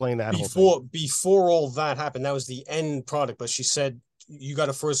this, or Well, explain that whole thing?" before all that happened, that was the end product. But she said you got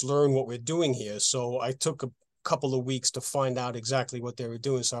to first learn what we're doing here. So I took a couple of weeks to find out exactly what they were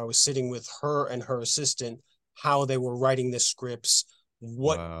doing. So I was sitting with her and her assistant, how they were writing the scripts,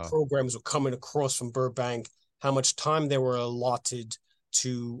 what Wow. programs were coming across from Burbank, how much time they were allotted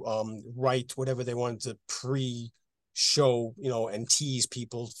to write whatever they wanted to show, and tease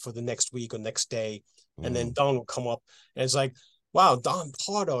people for the next week or next day. And then Mm. Don would come up, and it's like, wow, Don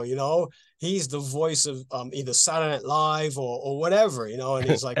Pardo, he's the voice of either Saturday Night Live or whatever, and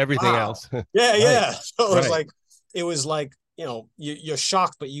he's like, Everything wow, else. yeah, Right. yeah. So Right. it was like, you're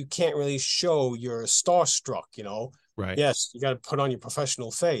shocked, but you can't really show you're starstruck. Right. Yes, you got to put on your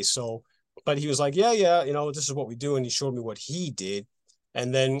professional face. So, but he was like, yeah, yeah, this is what we do, and he showed me what he did,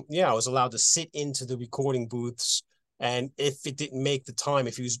 and then I was allowed to sit into the recording booths. And if it didn't make the time,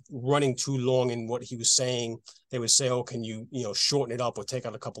 if he was running too long in what he was saying, they would say, "Oh, can you, shorten it up or take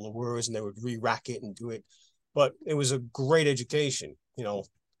out a couple of words?" And they would re-rack it and do it. But it was a great education.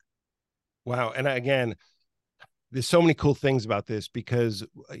 Wow. And again, there's so many cool things about this because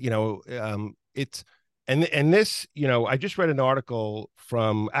it's and this I just read an article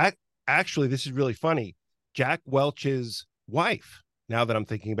from actually this is really funny. Jack Welch's wife. Now that I'm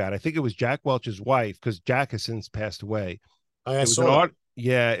thinking about it, I think it was Jack Welch's wife because Jack has since passed away. I It was an saw that.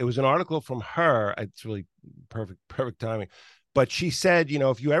 yeah, it was an article from her. It's really perfect timing. But she said,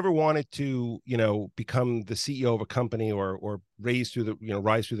 if you ever wanted to, become the CEO of a company or raise through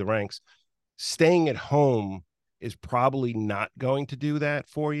rise through the ranks, staying at home is probably not going to do that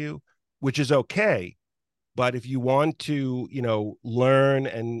for you, which is okay. But if you want to, learn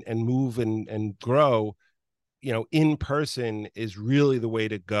and move and grow, in person is really the way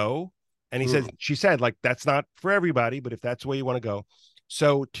to go. And she said, like, that's not for everybody, but if that's the way you want to go.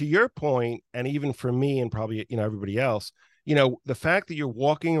 So to your point, and even for me and probably, everybody else, the fact that you're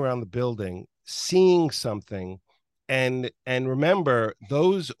walking around the building, seeing something, and remember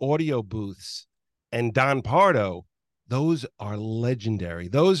those audio booths and Don Pardo, those are legendary.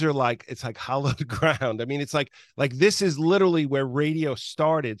 Those are like, it's like hallowed ground. I mean, it's like this is literally where radio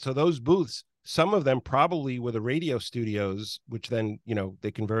started. So those booths, some of them probably were the radio studios, which then they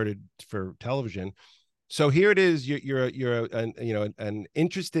converted for television. So here it is. You're an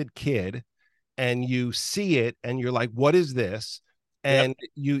interested kid, and you see it, and you're like, what is this? Yep. And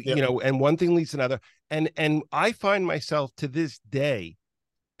Yep. and one thing leads to another. And I find myself to this day,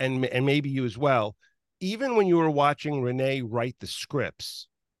 and maybe you as well, even when you were watching Renee write the scripts,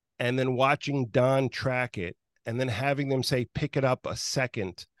 and then watching Don track it, and then having them say, pick it up a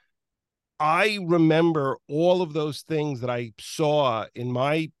second. I remember all of those things that I saw in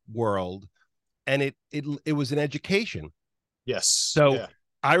my world, and it was an education. Yes. So Yeah.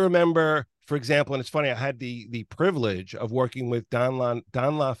 I remember, for example, and it's funny, I had the privilege of working with Don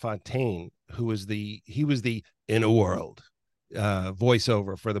LaFontaine, who was he was the In a World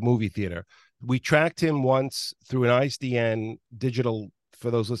voiceover for the movie theater. We tracked him once through an ISDN digital,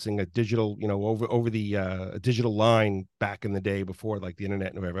 for those listening, a digital, over the digital line back in the day before like the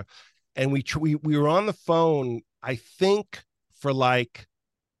internet and whatever. And we were on the phone, I think, for like,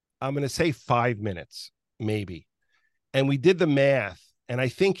 I'm going to say 5 minutes, maybe. And we did the math, and I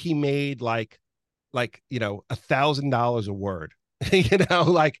think he made like $1,000 a word,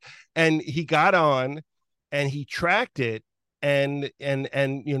 like, and he got on and he tracked it, and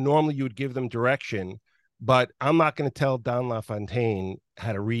normally you would give them direction, but I'm not going to tell Don LaFontaine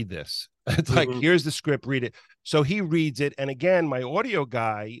how to read this. It's like, here's the script, read it. So he reads it, and again, my audio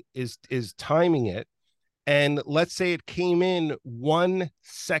guy is timing it, and let's say it came in 1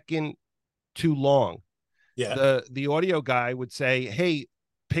 second too long. Yeah. The audio guy would say, hey,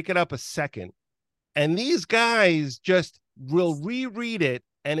 pick it up a second. And these guys just will reread it,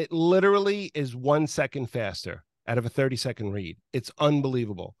 and it literally is 1 second faster out of a 30-second read. It's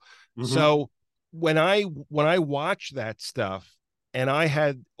unbelievable. So when I watch that stuff, and I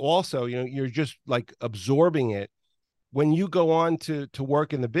had also, you're just like absorbing it. When you go on to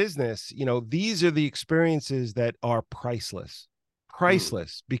work in the business, these are the experiences that are priceless,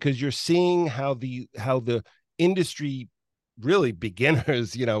 because you're seeing how the industry, really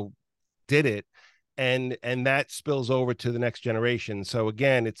beginners, did it, and that spills over to the next generation. So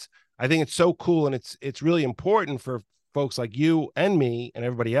again, I think it's so cool, and it's really important for folks like you and me and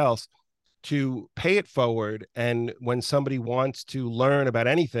everybody else to pay it forward. And when somebody wants to learn about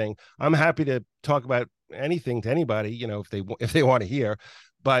anything, I'm happy to talk about anything to anybody, if they want to hear.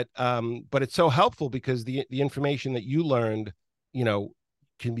 But it's so helpful because the information that you learned,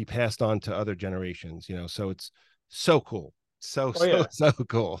 can be passed on to other generations, so it's so cool. So Oh yeah. so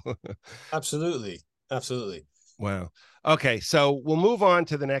cool. Absolutely. Absolutely. Wow. Okay, so we'll move on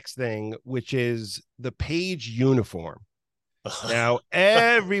to the next thing, which is the page uniform. Now,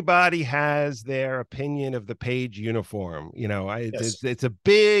 everybody has their opinion of the page uniform. Yes. It's a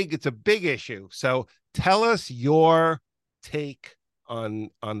big issue. So tell us your take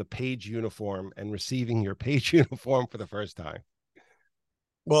on the page uniform and receiving your page uniform for the first time.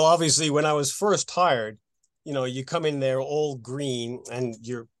 Well, obviously, when I was first hired, you come in there all green and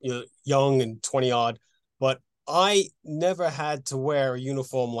you're young and 20 odd, but I never had to wear a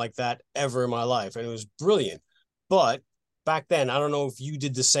uniform like that ever in my life, and it was brilliant. But back then, I don't know if you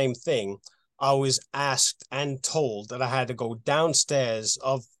did the same thing. I was asked and told that I had to go downstairs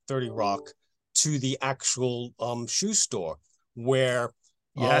of 30 Rock to the actual shoe store where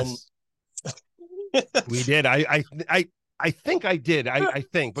um Yes, we did. I think I did. I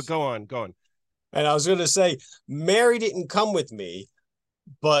think, but go on, go on. and I was going to say Mary didn't come with me,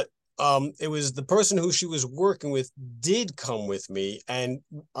 but it was the person who she was working with did come with me, and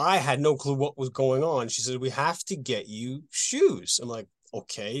I had no clue what was going on. She said, "We have to get you shoes." I'm like,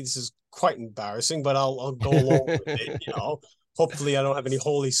 "Okay, this is quite embarrassing, but I'll go along with it. Hopefully I don't have any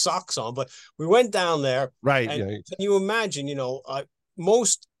holy socks on." But we went down there, Right. and Yeah. can you imagine,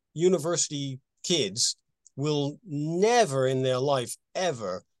 most university kids will never in their life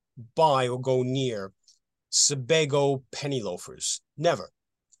ever buy or go near Sebago penny loafers. Never.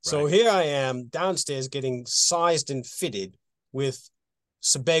 So Right. here I am downstairs getting sized and fitted with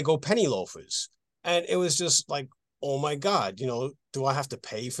Sebago penny loafers. And it was just like, oh my God, do I have to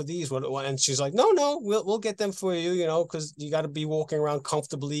pay for these? What? And she's like, no, we'll get them for you, because you got to be walking around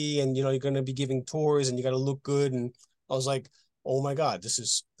comfortably, and you're going to be giving tours, and you got to look good. And I was like, oh my God, this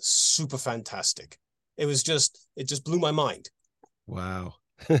is super fantastic. It just blew my mind. Wow.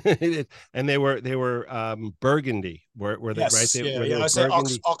 And they were burgundy. Were they right? Yes, They yeah, were they yeah. were I say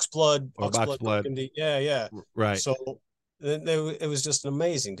burgundy or ox blood boxblood. burgundy. Yeah, yeah. Right. So it was just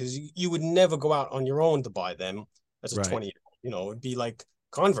amazing because you would never go out on your own to buy them as a Right. 20. It'd be like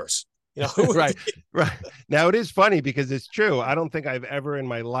Converse. It would Right. be, Right. Now it is funny because it's true. I don't think I've ever in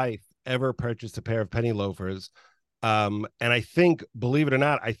my life ever purchased a pair of penny loafers. And I think, believe it or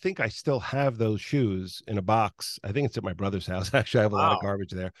not, I think I still have those shoes in a box. I think it's at my brother's house. Actually, I have a lot of wow, garbage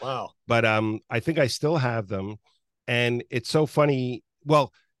there. wow. But I think I still have them. And it's so funny.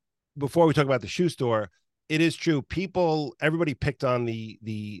 Well, before we talk about the shoe store, it is true. Everybody picked on the.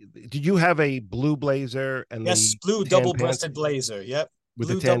 Did you have a blue blazer and Yes, the blue tan pants double-breasted blazer. Yep, with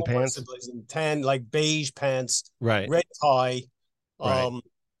the blue tan double-breasted pants? blazer, tan like beige pants, Right, red tie, right,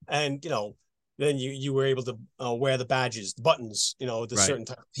 and then you were able to wear the badges, the buttons, the right, certain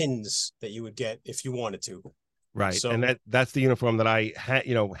type of pins that you would get if you wanted to. right. So And that's the uniform that I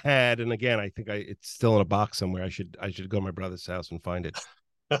had. And again, I think it's still in a box somewhere. I should go to my brother's house and find it.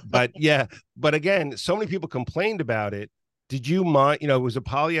 But yeah, but again, so many people complained about it. Did you mind? It was a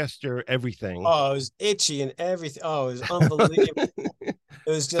polyester everything. oh, it was itchy and everything. Oh, it was unbelievable. It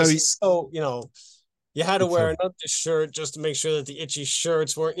was So just so, you had to it's wear so another shirt just to make sure that the itchy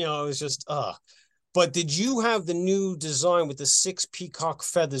shirts weren't, it was just, But did you have the new design with the 6 peacock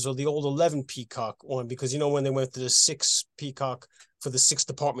feathers or the old 11 peacock one? Because, when they went to the 6 peacock for the 6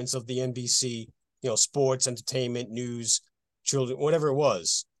 departments of the NBC, sports, entertainment, news, children, whatever it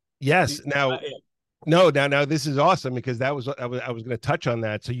was. yes. Now, Yeah. no, now this is awesome because I was going to touch on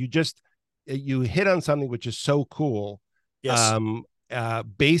that. So you hit on something which is so cool. Yes.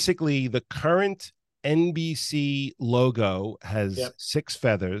 Basically, the current NBC logo has Yep. 6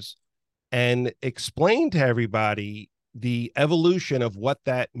 feathers, and explain to everybody the evolution of what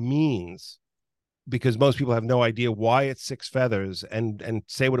that means because most people have no idea why it's 6 feathers and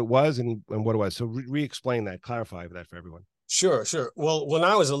say what it was and what it was. So re-explain that, clarify that for everyone. Sure, sure. Well, when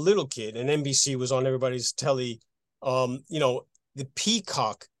I was a little kid and NBC was on everybody's telly, the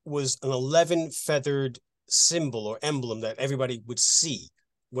peacock was an 11 feathered symbol or emblem that everybody would see,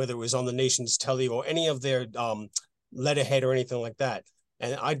 whether it was on the nation's telly or any of their letterhead or anything like that.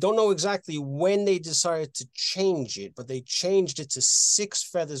 And I don't know exactly when they decided to change it, but they changed it to 6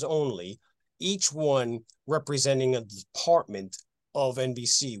 feathers only, each one representing a department of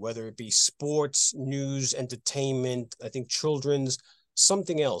NBC, whether it be sports, news, entertainment, I think children's,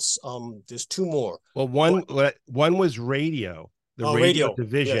 something else. There's 2 more. Well, But one was radio, the radio radio,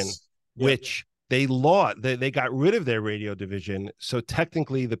 division, yes, yeah, which they got rid of their radio division. So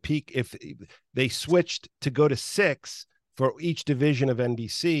technically, the peak if they switched to go to 6 for each division of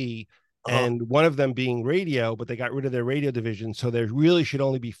NBC, uh-huh, and one of them being radio, but they got rid of their radio division. So there really should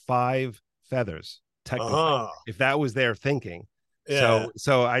only be 5 feathers, technically, uh-huh, if that was their thinking. yeah.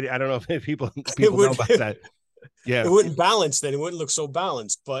 So I don't know if people It people know would about that. it Yeah, wouldn't balance then. It wouldn't look so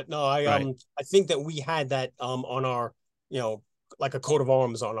balanced. But no, right, I think that we had that on our, like a coat of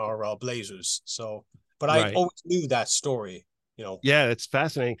arms on our blazers. So, but I right. always knew that story. Yeah, it's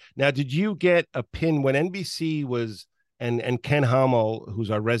fascinating. Now, did you get a pin when NBC was and Ken Hommel,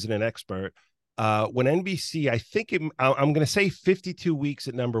 who's our resident expert, when NBC, I think I'm going to say 52 weeks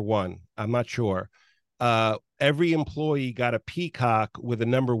at number one. I'm not sure. Every employee got a peacock with a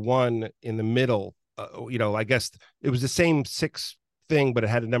number one in the middle I guess it was the same 6 thing, but it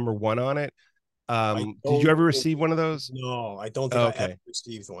had a number 1 on it. I Did you don't ever think, receive one of those? no, I don't think Oh, I ever okay.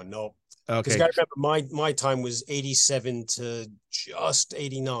 received one. No, because you Okay. got to remember my time was 87 to just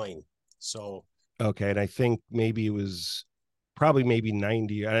 89. So Okay. And I think maybe it was probably maybe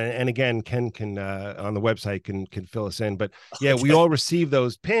 90. And again, Ken can on the website can fill us in. But yeah, we okay, all received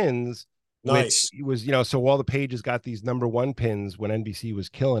those pins, which nice. was, so all the pages got these number 1 pins when NBC was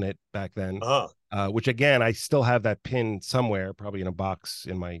killing it back then. Uh-huh. Which again, I still have that pin somewhere, probably in a box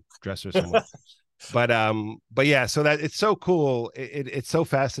in my dresser somewhere. But yeah, so that it's so cool. It's so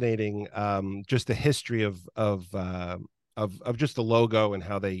fascinating. Just the history of just the logo and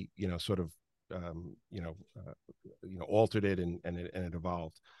how they, sort of altered it and it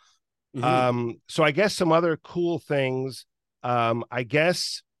evolved. Hmm. So I guess some other cool things. I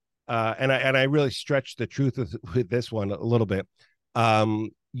guess and I really stretched the truth with this one a little bit.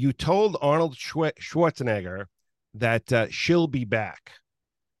 You told Arnold Schwarzenegger that she'll be back.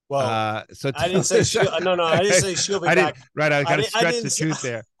 Well, So I didn't tell say us, she'll. No, no, I didn't say she'll be I didn't, back. right. I got to I stretch the didn't. truth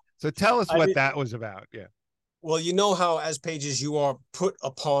there. So tell us I what did. that was about. Yeah. Well, you know how as pages you are put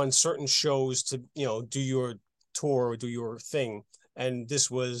upon certain shows to do your tour or do your thing, and this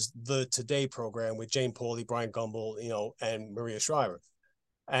was the Today program with Jane Pauley, Brian Gumbel, and Maria Shriver,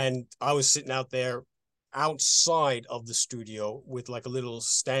 and I was sitting out there outside of the studio with like a little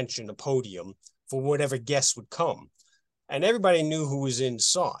stanchion, a podium for whatever guests would come, and everybody knew who was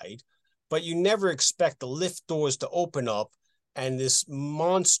inside, but you never expect the lift doors to open up and this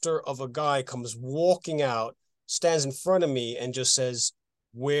monster of a guy comes walking out, stands in front of me and just says,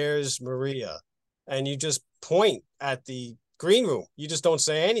 "Where's Maria?" And you just point at the green room. You just don't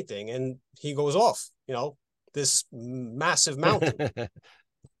say anything. And he goes off, this massive mountain.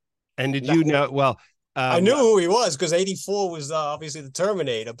 And did you know? Well, I knew who he was because 84 was obviously the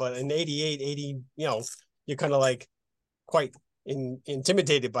Terminator, but in 88, 80, you're kind of like quite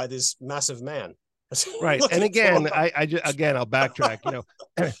intimidated by this massive man. right. And again, again, I'll backtrack.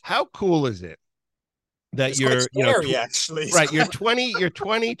 How cool is it that it's quite you're, scary, actually. right? You're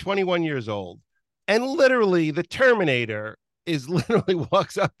 21 years old, and literally the Terminator is literally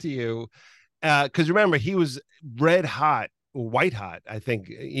walks up to you. Because remember, he was red hot, white hot. I think,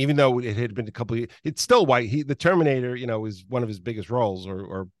 even though it had been a couple of years, it's still white. The Terminator, is one of his biggest roles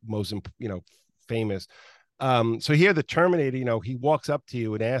or most, famous. So here, the Terminator, he walks up to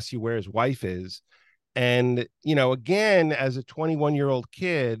you and asks you where his wife is, and again, as a 21-year-old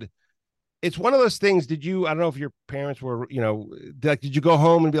kid, it's one of those things. I don't know if your parents were, like, did you go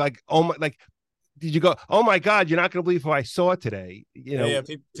home and be like, oh my, like, did you go, oh my God, you're not going to believe who I saw today? Yeah.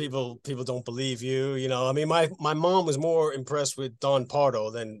 People don't believe you. I mean, my mom was more impressed with Don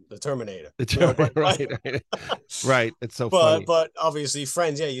Pardo than the Terminator. Right. Right. It's so but funny. but obviously,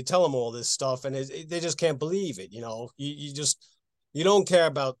 friends, yeah, you tell them all this stuff, and they just can't believe it. You don't care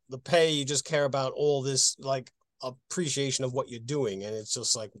about the pay. You just care about all this like appreciation of what you're doing, and it's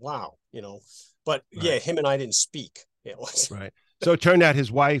just like wow. But yeah, Right. him and I didn't speak. Yeah, Right. So it turned out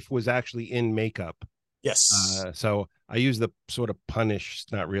his wife was actually in makeup. yes. So I used the sort of punish,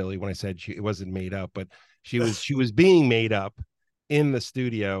 not really, when I said it wasn't made up, but she was being made up in the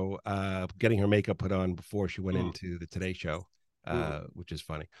studio, getting her makeup put on before she went into the Today Show, which is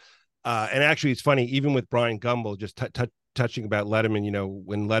funny. And actually, it's funny, even with Brian Gumbel, just touching about Letterman,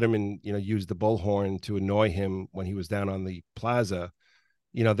 when Letterman, used the bullhorn to annoy him when he was down on the plaza,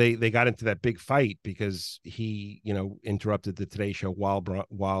 they got into that big fight because he, interrupted the Today Show while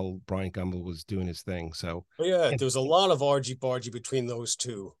Brian Gumbel was doing his thing. So Yeah, there was a lot of argy bargy between those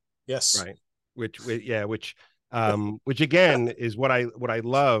two. Yes. right, which again is what I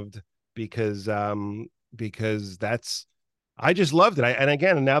loved because that's I just loved it. And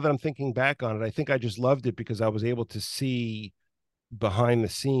again, now that I'm thinking back on it, I think I just loved it because I was able to see behind the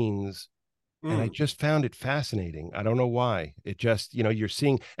scenes. And I just found it fascinating. I don't know why. It just, you're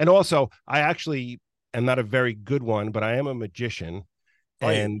seeing, and also I actually am not a very good one, but I am a magician.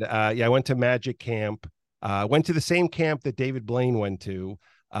 And yeah, I went to magic camp. Went to the same camp that David Blaine went to.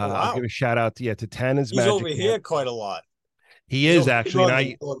 Oh, wow. I'll give a shout out to Tana's He's Magic over Camp. here quite a lot. He is actually,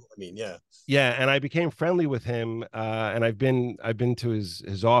 and yeah. Yeah, and I became friendly with him, and I've been to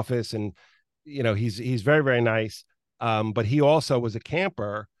his office, and he's very, very nice. But he also was a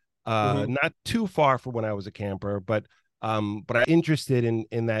camper, not too far from when I was a camper, but I'm interested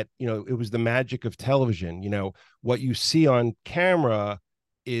in that. It was the magic of television. What you see on camera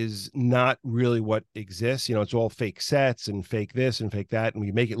is not really what exists. It's all fake sets and fake this and fake that, and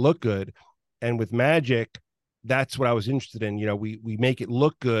we make it look good. And with magic, that's what I was interested in. We make it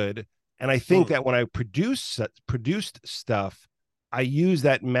look good. And I think that when I produced stuff, I use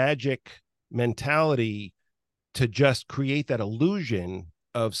that magic mentality to just create that illusion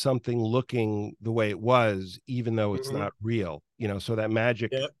of something looking the way it was, even though it's not real, so that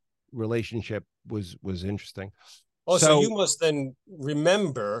magic relationship was interesting. Oh, so you must then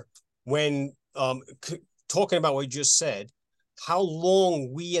remember when talking about what you just said, how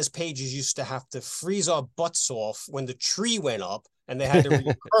long we as pages used to have to freeze our butts off when the tree went up and they had to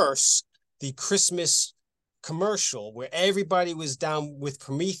rehearse the Christmas commercial where everybody was down with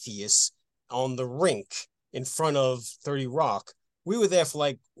Prometheus on the rink in front of 30 Rock. We were there for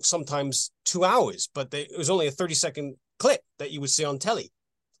like sometimes 2 hours, but it was only a 30-second clip that you would see on telly.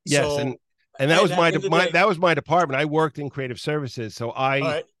 Yes, so, and that was that was my department. I worked in creative services, so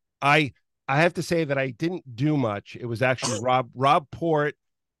I have to say that I didn't do much. It was actually Rob Port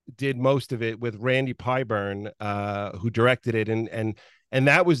did most of it with Randy Pyburn, who directed it, and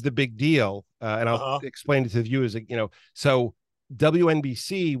that was the big deal. And I'll explain it to the viewers. So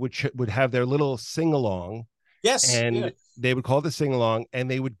WNBC would have their little sing along. Yes, and they would call it the sing along, and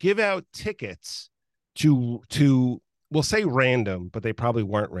they would give out tickets to we'll say random, but they probably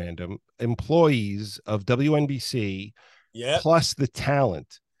weren't random, employees of WNBC, plus the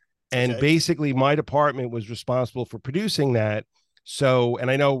talent. And basically my department was responsible for producing that. So,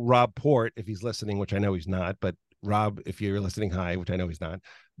 and I know Rob Port, if he's listening, which I know he's not, but Rob, if you're listening, hi, which I know he's not,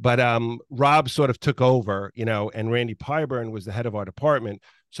 but Rob sort of took over, and Randy Pyburn was the head of our department.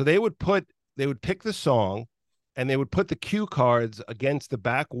 So they would pick the song and they would put the cue cards against the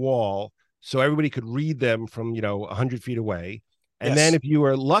back wall so everybody could read them from 100 feet away. And then if you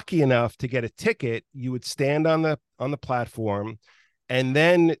were lucky enough to get a ticket, you would stand on the platform. And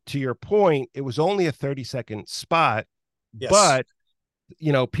then, to your point, it was only a 30-second spot, but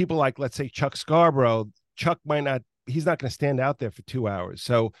people like, let's say, Chuck Scarborough, he's not going to stand out there for 2 hours.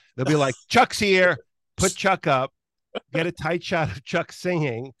 So they'll be like, Chuck's here, put Chuck up, get a tight shot of Chuck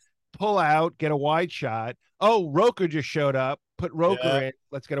singing, pull out, get a wide shot. Oh, Roker just showed up, put Roker in,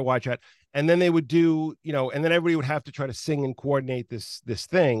 let's get a wide shot. And then they would do, and then everybody would have to try to sing and coordinate this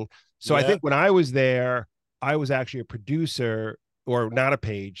thing. So I think when I was there, I was actually a producer, or not a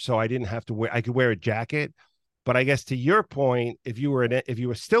page, so I didn't have to I could wear a jacket. But I guess to your point, if you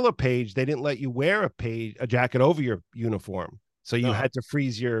were still a page, they didn't let you wear a jacket over your uniform, so you had to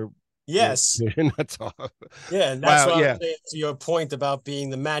freeze your nuts off. Yeah, and that's what I'm saying to your point about being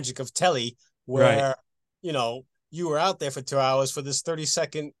the magic of telly, where you were out there for 2 hours for this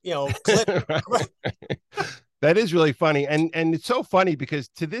 30-second clip. That is really funny, and it's so funny because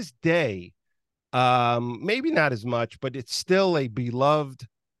to this day, maybe not as much, but it's still a beloved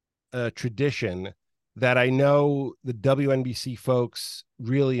tradition that I know the WNBC folks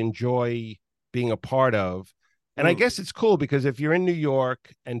really enjoy being a part of. And I guess it's cool because if you're in New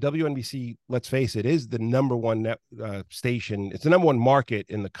York, and WNBC, let's face it, is the number one station, it's the number one market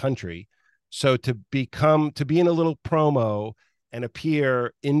in the country. So to be in a little promo and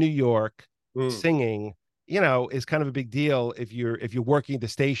appear in New York singing, is kind of a big deal. If you're working at the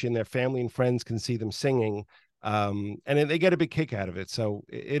station, their family and friends can see them singing, and they get a big kick out of it. So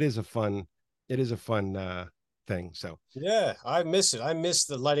it is a fun thing. So I miss it. I miss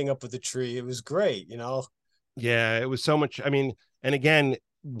the lighting up of the tree. It was great. Yeah, it was so much. I mean, and again,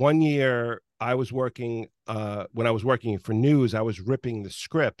 one year I was working when I was working for news, I was ripping the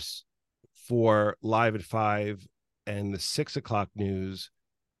scripts for Live at 5 and the 6 o'clock news,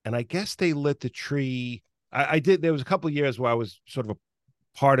 and I guess they lit the tree. I did. There was a couple of years where I was sort of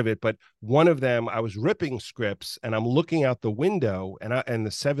a part of it, but one of them I was ripping scripts and I'm looking out the window and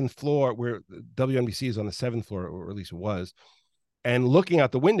the seventh floor, where WNBC is on the seventh floor, or at least it was, and looking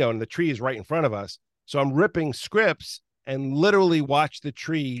out the window, and the tree is right in front of us. So I'm ripping scripts and literally watch the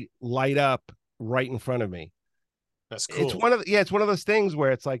tree light up right in front of me. That's cool. It's one of those things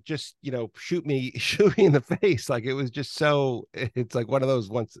where it's like, just, shoot me in the face. Like, it was just it's like one of those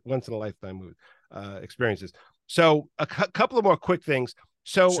once in a lifetime experiences. So a couple of more quick things.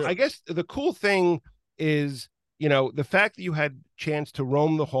 So sure. I guess the cool thing is, the fact that you had chance to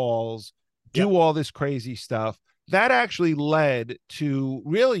roam the halls, do all this crazy stuff, that actually led to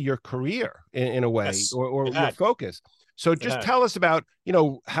really your career in a way, or your focus. So just tell us about,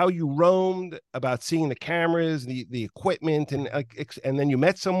 how you roamed, about seeing the cameras, the equipment, and then you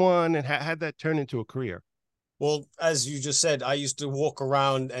met someone, and had that turn into a career. Well, as you just said, I used to walk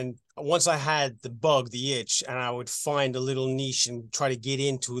around, and once I had the itch, and I would find a little niche and try to get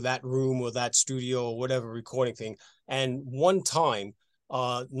into that room or that studio or whatever recording thing. And one time,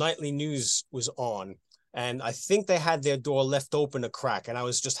 Nightly News was on, and I think they had their door left open a crack, and I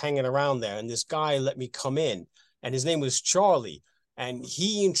was just hanging around there, and this guy let me come in, and his name was Charlie, and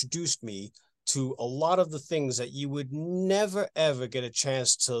he introduced me to a lot of the things that you would never, ever get a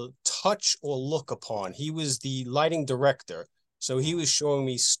chance to touch or look upon. He was the lighting director. So he was showing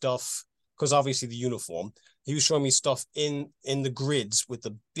me stuff, because obviously the uniform, he was showing me stuff in the grids with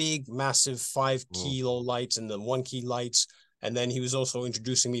the big, massive 5 kilo lights and the 1 key lights. And then he was also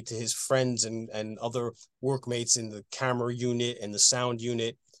introducing me to his friends and other workmates in the camera unit and the sound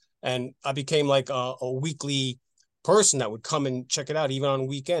unit. And I became like a weekly person that would come and check it out, even on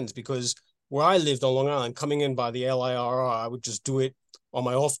weekends, because where I lived on Long Island, coming in by the LIRR, I would just do it on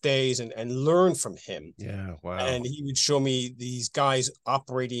my off days and learn from him. Yeah, wow. And he would show me these guys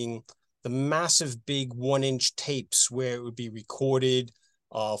operating the massive big 1-inch tapes where it would be recorded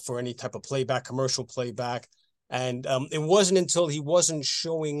for any type of playback, commercial playback. And it wasn't until he wasn't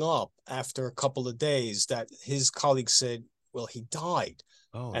showing up after a couple of days that his colleagues said, well, he died.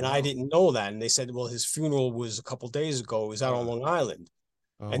 Oh, and no. I didn't know that. And they said, well, his funeral was a couple of days ago. It was out on Long Island.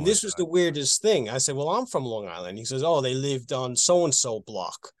 Oh, and this was the weirdest thing. I said, well, I'm from Long Island. He says, oh, they lived on so-and-so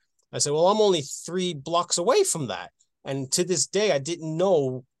block. I said, well, I'm only 3 blocks away from that. And to this day, I didn't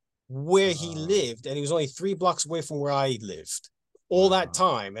know where he lived. And he was only 3 blocks away from where I lived all that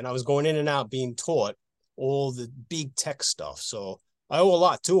time. And I was going in and out being taught all the big tech stuff. So I owe a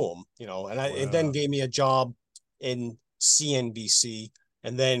lot to him, and it then gave me a job in CNBC.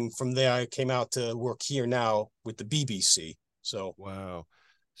 And then from there, I came out to work here now with the BBC. So, wow.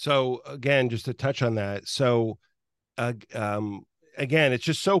 So again, just to touch on that. So, again, it's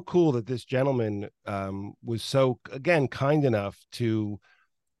just so cool that this gentleman was so, again, kind enough to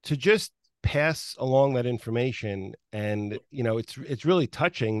just pass along that information. And, it's really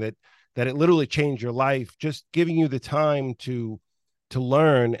touching that it literally changed your life, just giving you the time to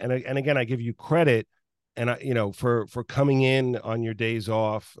learn. And again, I give you credit and for coming in on your days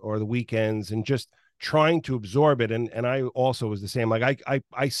off or the weekends and just trying to absorb it. And I also was the same. Like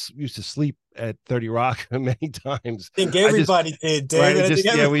I used to sleep at 30 Rock many times. I think everybody did, David.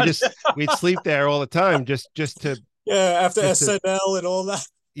 Right, we'd sleep there all the time just to after SNL and all that.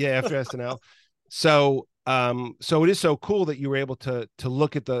 Yeah, after SNL. So it is so cool that you were able to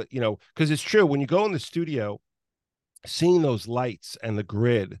look at the, because it's true, when you go in the studio, seeing those lights and the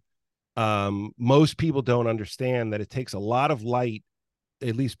grid, most people don't understand that it takes a lot of light,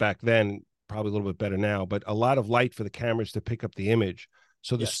 at least back then, probably a little bit better now, but a lot of light for the cameras to pick up the image.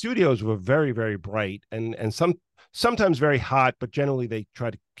 So the studios were very, very bright and sometimes very hot, but generally they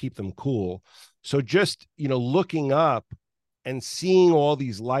try to keep them cool. So just, looking up and seeing all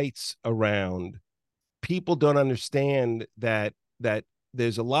these lights around, people don't understand that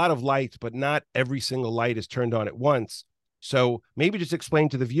there's a lot of lights, but not every single light is turned on at once. So maybe just explain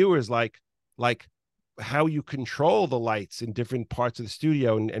to the viewers, like how you control the lights in different parts of the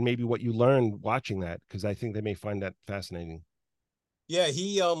studio and maybe what you learned watching that, because I think they may find that fascinating. Yeah,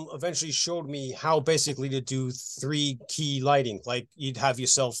 he eventually showed me how basically to do 3 key lighting. Like you'd have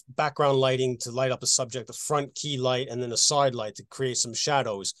yourself background lighting to light up a subject, a front key light, and then a side light to create some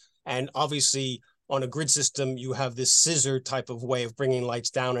shadows. And obviously on a grid system, you have this scissor type of way of bringing lights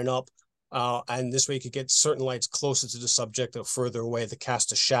down and up. And this way you could get certain lights closer to the subject or further away to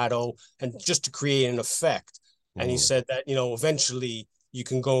cast a shadow and just to create an effect. And he said that, eventually you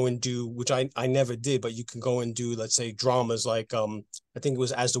can go and do, which I never did, but you can go and do, let's say, dramas like, I think it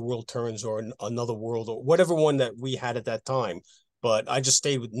was As the World Turns or Another World or whatever one that we had at that time. But I just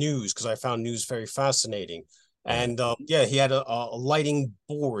stayed with news because I found news very fascinating. And he had a lighting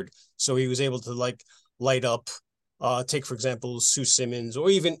board. So he was able to light up, take, for example, Sue Simmons or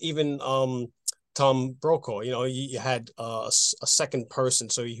even Tom Brokaw. You had a second person,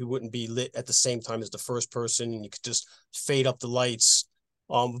 so he wouldn't be lit at the same time as the first person, and you could just fade up the lights.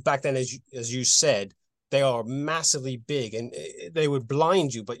 Back then, as you said, they are massively big, and they would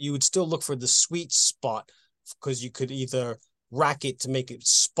blind you, but you would still look for the sweet spot because you could either rack it to make it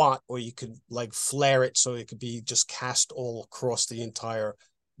spot, or you could flare it so it could be just cast all across the entire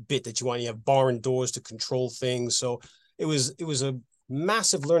bit that you want. You have barn doors to control things, so it was a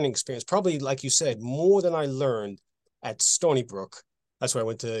massive learning experience, probably, like you said, more than I learned at Stony Brook. That's where I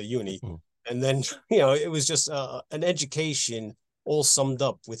went to uni. And then it was just an education all summed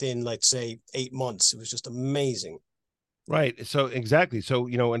up within, let's say, 8 months. It was just amazing. Right. So exactly. So,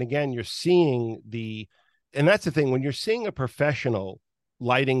 and again, you're seeing and that's the thing, when you're seeing a professional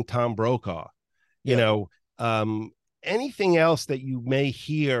lighting Tom Brokaw, anything else that you may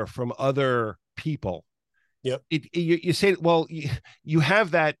hear from other people, you say, well, you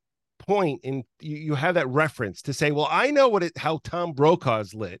have that point and you have that reference to say, well, I know how Tom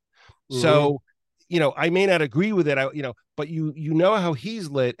Brokaw's lit. So, I may not agree with it, but you know how he's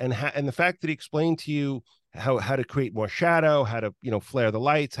lit, and the fact that he explained to you how to create more shadow, how to, flare the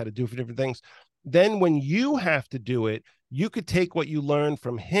lights, how to do different things. Then when you have to do it, you could take what you learned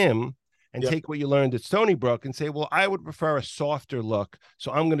from him and Yep. take what you learned at Stony Brook and say, well, I would prefer a softer look,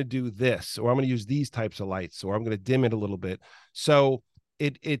 so I'm going to do this, or I'm going to use these types of lights, or I'm going to dim it a little bit. So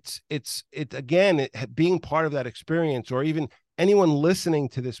it's again, being part of that experience, or even anyone listening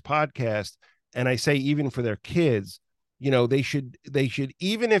to this podcast, and I say even for their kids, they should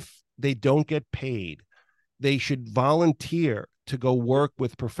even if they don't get paid, they should volunteer to go work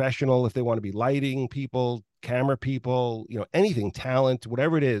with professional, if they want to be lighting people, camera people, anything, talent,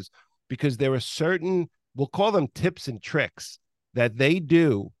 whatever it is, because there are certain, we'll call them tips and tricks that they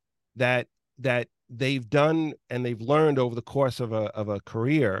do that they've done and they've learned over the course of a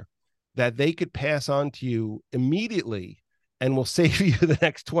career that they could pass on to you immediately and will save you the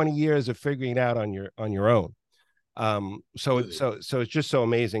next 20 years of figuring it out on your own. So it's just so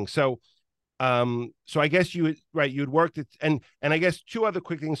amazing. So I guess you had worked at, and I guess two other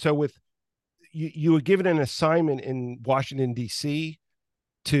quick things. So with you were given an assignment in Washington, D.C.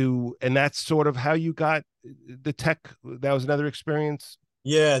 and that's sort of how you got the tech. That was another experience.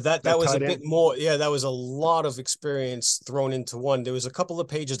 Yeah, that was a bit in? more. Yeah, that was a lot of experience thrown into one. There was a couple of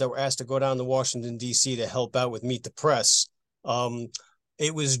pages that were asked to go down to Washington, D.C. to help out with Meet the Press.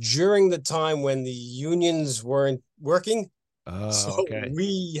 It was during the time when the unions weren't working. So Okay.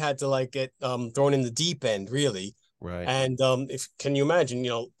 we had to get thrown in the deep end, really. Right. And if can you imagine,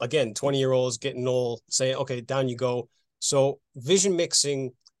 again, 20-year-olds getting all saying, okay, down you go. So vision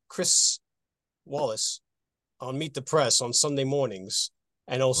mixing Chris Wallace on Meet the Press on Sunday mornings,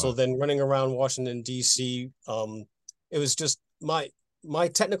 and also then running around Washington, D.C. It was just my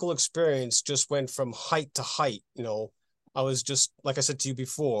technical experience just went from height to height. I was just, like I said to you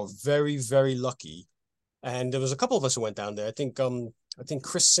before, very, very lucky. And there was a couple of us who went down there. I think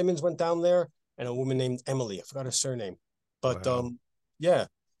Chris Simmons went down there, and a woman named Emily. I forgot her surname. But yeah.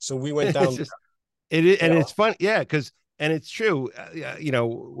 So we went down. And it's fun, yeah, because and it's true.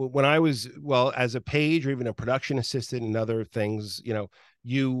 When I was, well, as a page or even a production assistant and other things,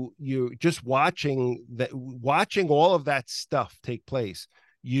 you just watching all of that stuff take place.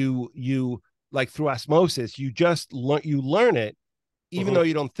 You like through osmosis, you just learn it, even though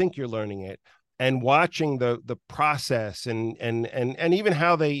you don't think you're learning it. And watching the process and even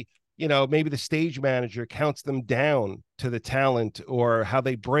how they, maybe the stage manager counts them down to the talent, or how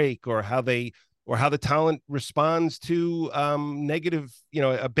they break, or how the talent responds to negative,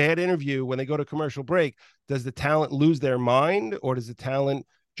 a bad interview when they go to commercial break. Does the talent lose their mind, or does the talent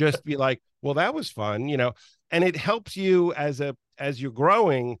just be like, well, that was fun, and it helps you as you're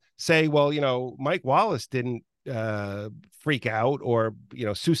growing say, well, Mike Wallace didn't freak out, or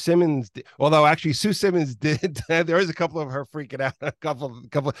Sue Simmons although actually Sue Simmons did. There is a couple of her freaking out, a couple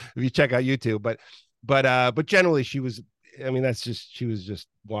if you check out YouTube, but generally she was, she was just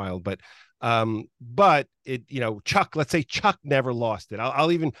wild. But it, Chuck, let's say Chuck never lost it.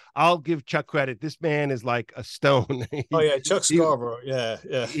 I'll give Chuck credit. This man is like a stone. Oh yeah, Chuck Scarborough.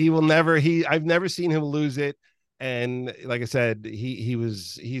 Yeah. He will never, I've never seen him lose it. And like I said,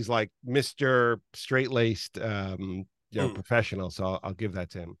 he's like Mr. Straight-laced, professional. So I'll give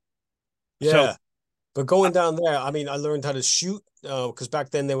that to him. Yeah. So, but going down there, I learned how to shoot because back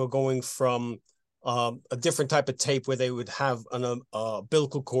then they were going from a different type of tape where they would have an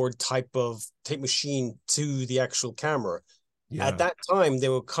umbilical cord type of tape machine to the actual camera. Yeah. At that time, they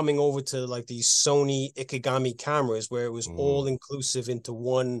were coming over to like these Sony Ikegami cameras where it was all inclusive into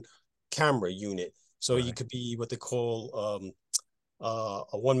one camera unit. So you could be what they call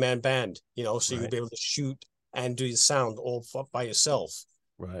a one-man band, so you would be able to shoot and do the sound all by yourself.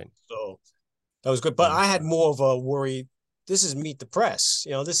 Right. So that was good. But I had more of a worry. This is Meet the Press.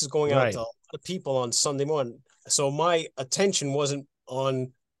 This is going out to a lot of people on Sunday morning. So my attention wasn't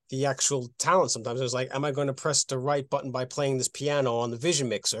on the actual talent. Sometimes it was like, am I going to press the right button by playing this piano on the vision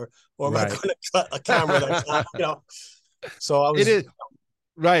mixer? Or am I going to cut a camera that's So I was... It is.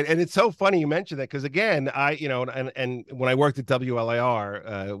 Right. And it's so funny you mentioned that, because again, and when I worked at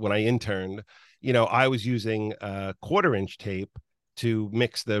WLAR, when I interned, I was using 1/4-inch tape to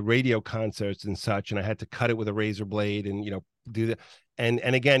mix the radio concerts and such. And I had to cut it with a razor blade and, do that. And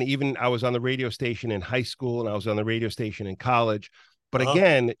again, even I was on the radio station in high school and I was on the radio station in college. But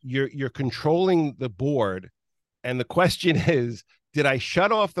again, you're controlling the board. And the question is, did I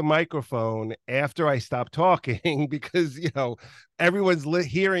shut off the microphone after I stopped talking? Because, everyone's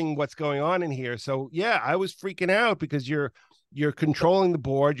hearing what's going on in here. So yeah, I was freaking out because you're controlling the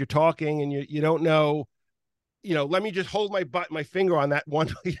board, you're talking, and you don't know, let me just hold my finger on that one,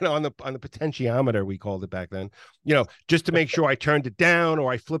 on the potentiometer, we called it back then, just to make sure I turned it down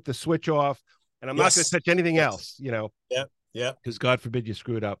or I flipped the switch off, and I'm not going to touch anything else, Yeah. because God forbid you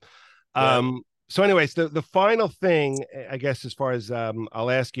screw it up. So anyways, the final thing, I guess, as far as I'll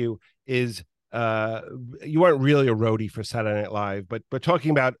ask you is, uh, you weren't really a roadie for Saturday Night Live, but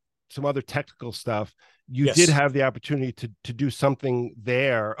talking about some other technical stuff, you did Yes. have the opportunity to do something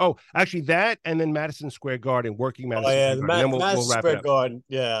there. Oh, actually that, and then Madison Square Garden, working Oh Madison yeah, Square the Garden. Then we'll Madison wrap it Square up. Garden.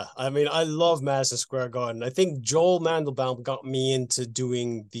 Yeah, I mean, I love Madison Square Garden. I think Joel Mandelbaum got me into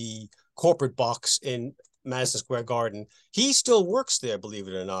doing the corporate box in Madison Square Garden. He still works there, believe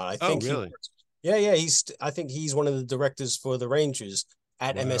it or not. I Oh, think he really? works. Yeah, yeah. I think he's one of the directors for the Rangers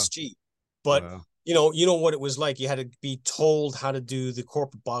at Wow. MSG. But Wow. you know what it was like. You had to be told how to do the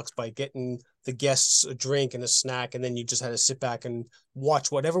corporate box by getting the guests a drink and a snack, and then you just had to sit back and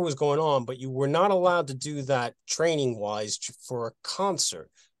watch whatever was going on, but you were not allowed to do that training wise for a concert,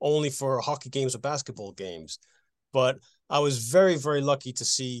 only for hockey games or basketball games. But I was very, very lucky to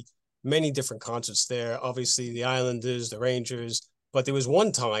see many different concerts there. Obviously, the Islanders, the Rangers, but there was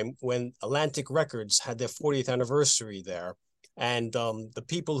one time when Atlantic Records had their 40th anniversary there. And the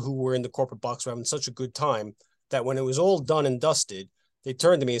people who were in the corporate box were having such a good time that when it was all done and dusted, they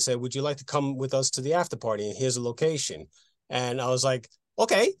turned to me and said, "Would you like to come with us to the after party? And here's a location." And I was like,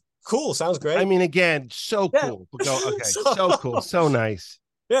 "Okay, cool, sounds I great." mean, again, so Yeah. cool. Go, okay, So, so cool, so nice.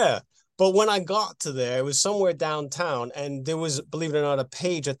 yeah. But when I got to there, it was somewhere downtown, and there was, believe it or not, a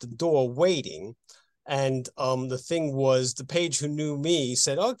page at the door waiting. And the thing was, the page who knew me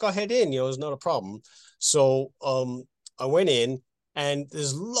said, "Oh, go ahead in, it's not a problem." So I went in, and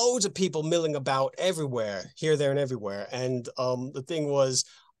there's loads of people milling about everywhere, here, there, and everywhere. And the thing was,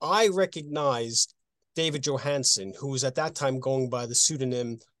 I recognized David Johansen, who was at that time going by the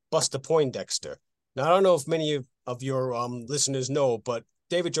pseudonym Buster Poindexter. Now, I don't know if many of your listeners know, but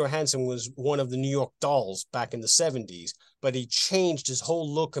David Johansen was one of the New York Dolls back in the 70s, but he changed his whole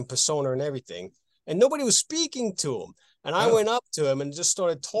look and persona and everything. And nobody was speaking to him. And I Oh, went up to him and just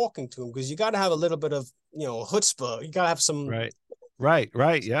started talking to him because you got to have a little bit of, chutzpah. You got to have some. right,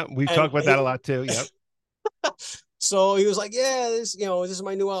 right. Yeah, we've And talked about that a lot too. Yep. so he was like, "Yeah, this is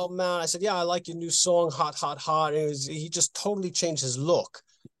my new album out." I said, "Yeah, I like your new song, Hot, Hot, Hot." And he just totally changed his look.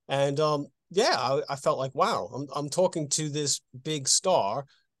 And yeah, I felt like, wow, I'm talking to this big star,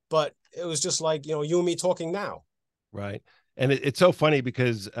 but it was just like, you and me talking now. Right. And it's so funny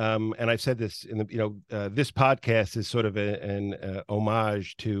because, and I've said this in the, this podcast is sort of an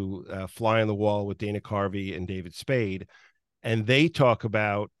homage to Fly on the Wall with Dana Carvey and David Spade. And they talk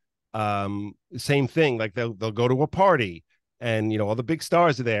about the same thing. Like they'll go to a party and, all the big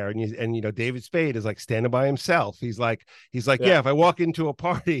stars are there. And David Spade is like standing by himself. He's like, Yeah. yeah, if I walk into a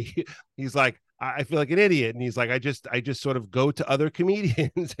party, he's like, I feel like an idiot. And he's like, I just sort of go to other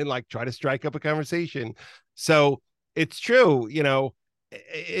comedians and like try to strike up a conversation. So it's true,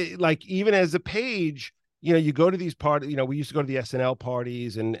 like even as a page, you go to these parties, we used to go to the SNL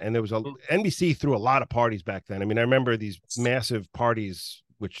parties and there was a NBC threw a lot of parties back then. I mean, I remember these massive parties,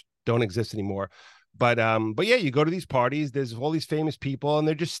 which don't exist anymore. But yeah, you go to these parties, there's all these famous people and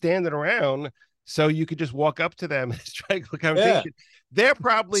they're just standing around. So you could just walk up to them and strike a Yeah, conversation. They're it's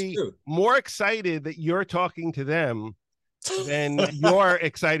probably true. more excited that you're talking to them than you're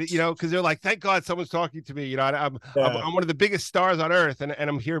excited, because they're like, thank God someone's talking to me. Yeah. I'm one of the biggest stars on earth, and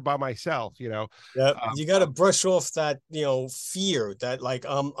I'm here by myself. Yeah, Um, you got to brush off that, fear that like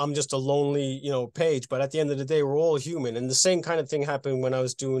I'm just a lonely, page. But at the end of the day, we're all human, and the same kind of thing happened when I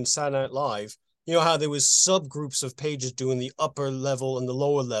was doing Saturday Night Live. You know how there was subgroups of pages doing the upper level and the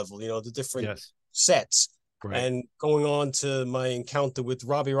lower level, the different yes, sets. right, And going on to my encounter with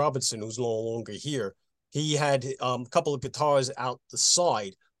Robbie Robinson, who's no longer here, he had a couple of guitars out the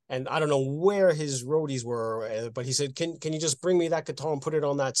side, and I don't know where his roadies were, but he said, "Can you just bring me that guitar and put it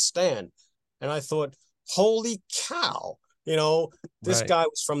on that stand?" And I thought, holy cow, this right, guy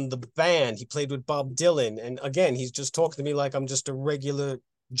was from the band. He played with Bob Dylan. And again, he's just talking to me like I'm just a regular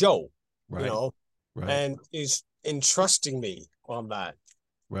Joe, you right, know, right, and he's entrusting me on that.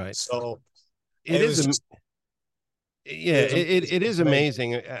 right. So It it is was a just, Yeah, it was, it it's is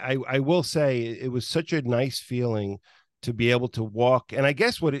amazing. amazing. I will say it was such a nice feeling to be able to walk. And I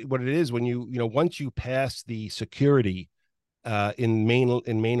guess what it is when once you pass the security in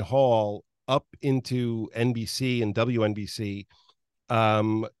main hall up into NBC and WNBC,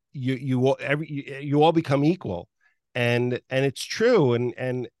 you all become equal, and it's true.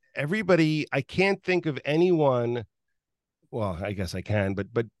 And everybody, I can't think of anyone. Well, I guess I can, but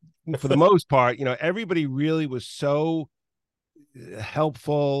for the most part, everybody really was so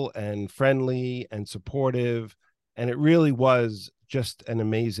helpful and friendly and supportive, and it really was just an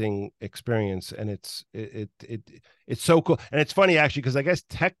amazing experience. And it's so cool. And it's funny actually, because I guess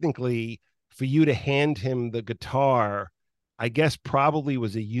technically for you to hand him the guitar, I guess probably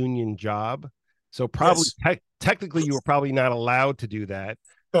was a union job. So probably Yes. technically you were probably not allowed to do that.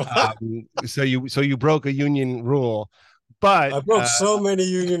 So you broke a union rule, but I broke so many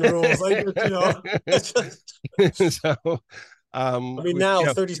union rules. I just, so I mean,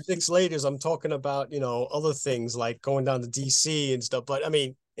 now 36 later, I'm talking about, other things like going down to DC and stuff. But I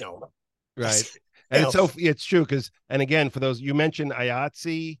mean, right. And it's true because, and again, for those you mentioned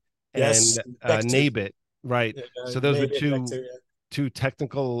IATSE and yes, NABIT, right? So those were maybe two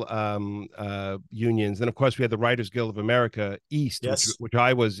technical unions. Then of course we had the Writers Guild of America East, yes. which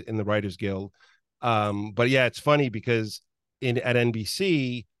I was in the Writers Guild. But yeah, it's funny because at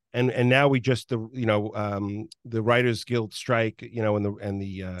NBC and now we just the Writers Guild strike, and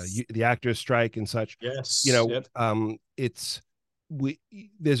the actors strike and such. Yes. Yep.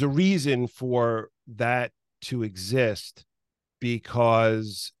 There's a reason for that to exist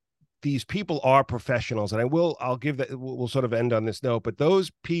because these people are professionals, and I'll give that. We'll sort of end on this note, but those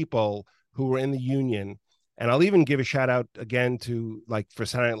people who were in the union, and I'll even give a shout out again to, like, for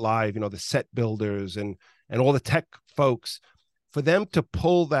Saturday Night Live, the set builders and all the tech folks, for them to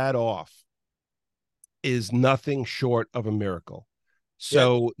pull that off is nothing short of a miracle.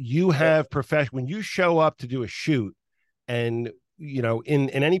 So you have when you show up to do a shoot, and in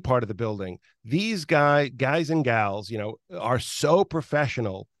any part of the building, these guys and gals, are so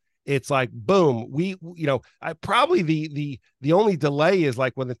professional. It's like, boom, I probably the only delay is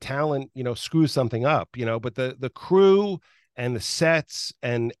like when the talent, screws something up, but the crew and the sets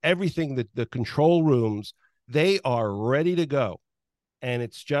and everything, the control rooms, they are ready to go. And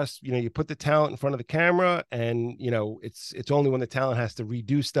it's just, you put the talent in front of the camera, and, it's only when the talent has to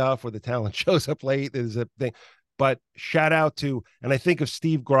redo stuff or the talent shows up late, there's a thing. But shout out to, and I think of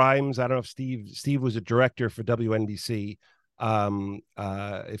Steve Grimes. I don't know if Steve was a director for WNBC.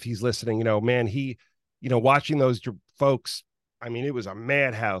 If he's listening, man, he, watching those folks, I mean, it was a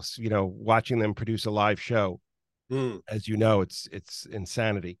madhouse, watching them produce a live show. As it's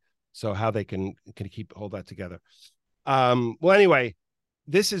insanity. So how they can hold that together. Well, anyway,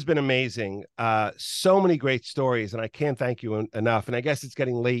 this has been amazing. So many great stories, and I can't thank you enough. And I guess it's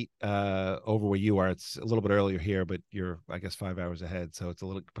getting late over where you are. It's a little bit earlier here, but you're, I guess, 5 hours ahead, so it's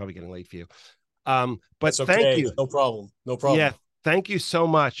probably getting late for you. But okay. Thank you. No problem. Yeah, thank you so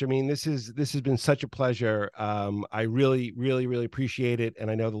much. I mean, this has been such a pleasure. I really, really, really appreciate it,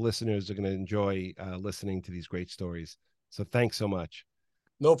 and I know the listeners are going to enjoy listening to these great stories. So thanks so much.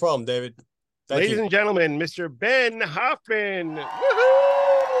 No problem, David. Ladies and gentlemen, Mr. Ben Hoffman.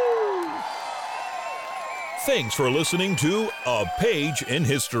 Woohoo! Thanks for listening to A Page in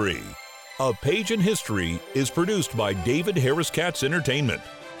History. A Page in History is produced by David Harris Katz Entertainment.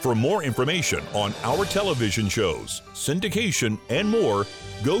 For more information on our television shows, syndication, and more,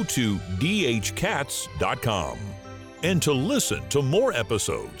 go to dhkatz.com. And to listen to more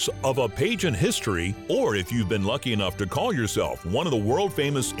episodes of A Page in History, or if you've been lucky enough to call yourself one of the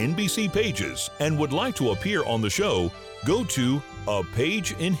world-famous NBC pages and would like to appear on the show, go to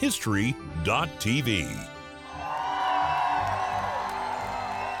apageinhistory.tv.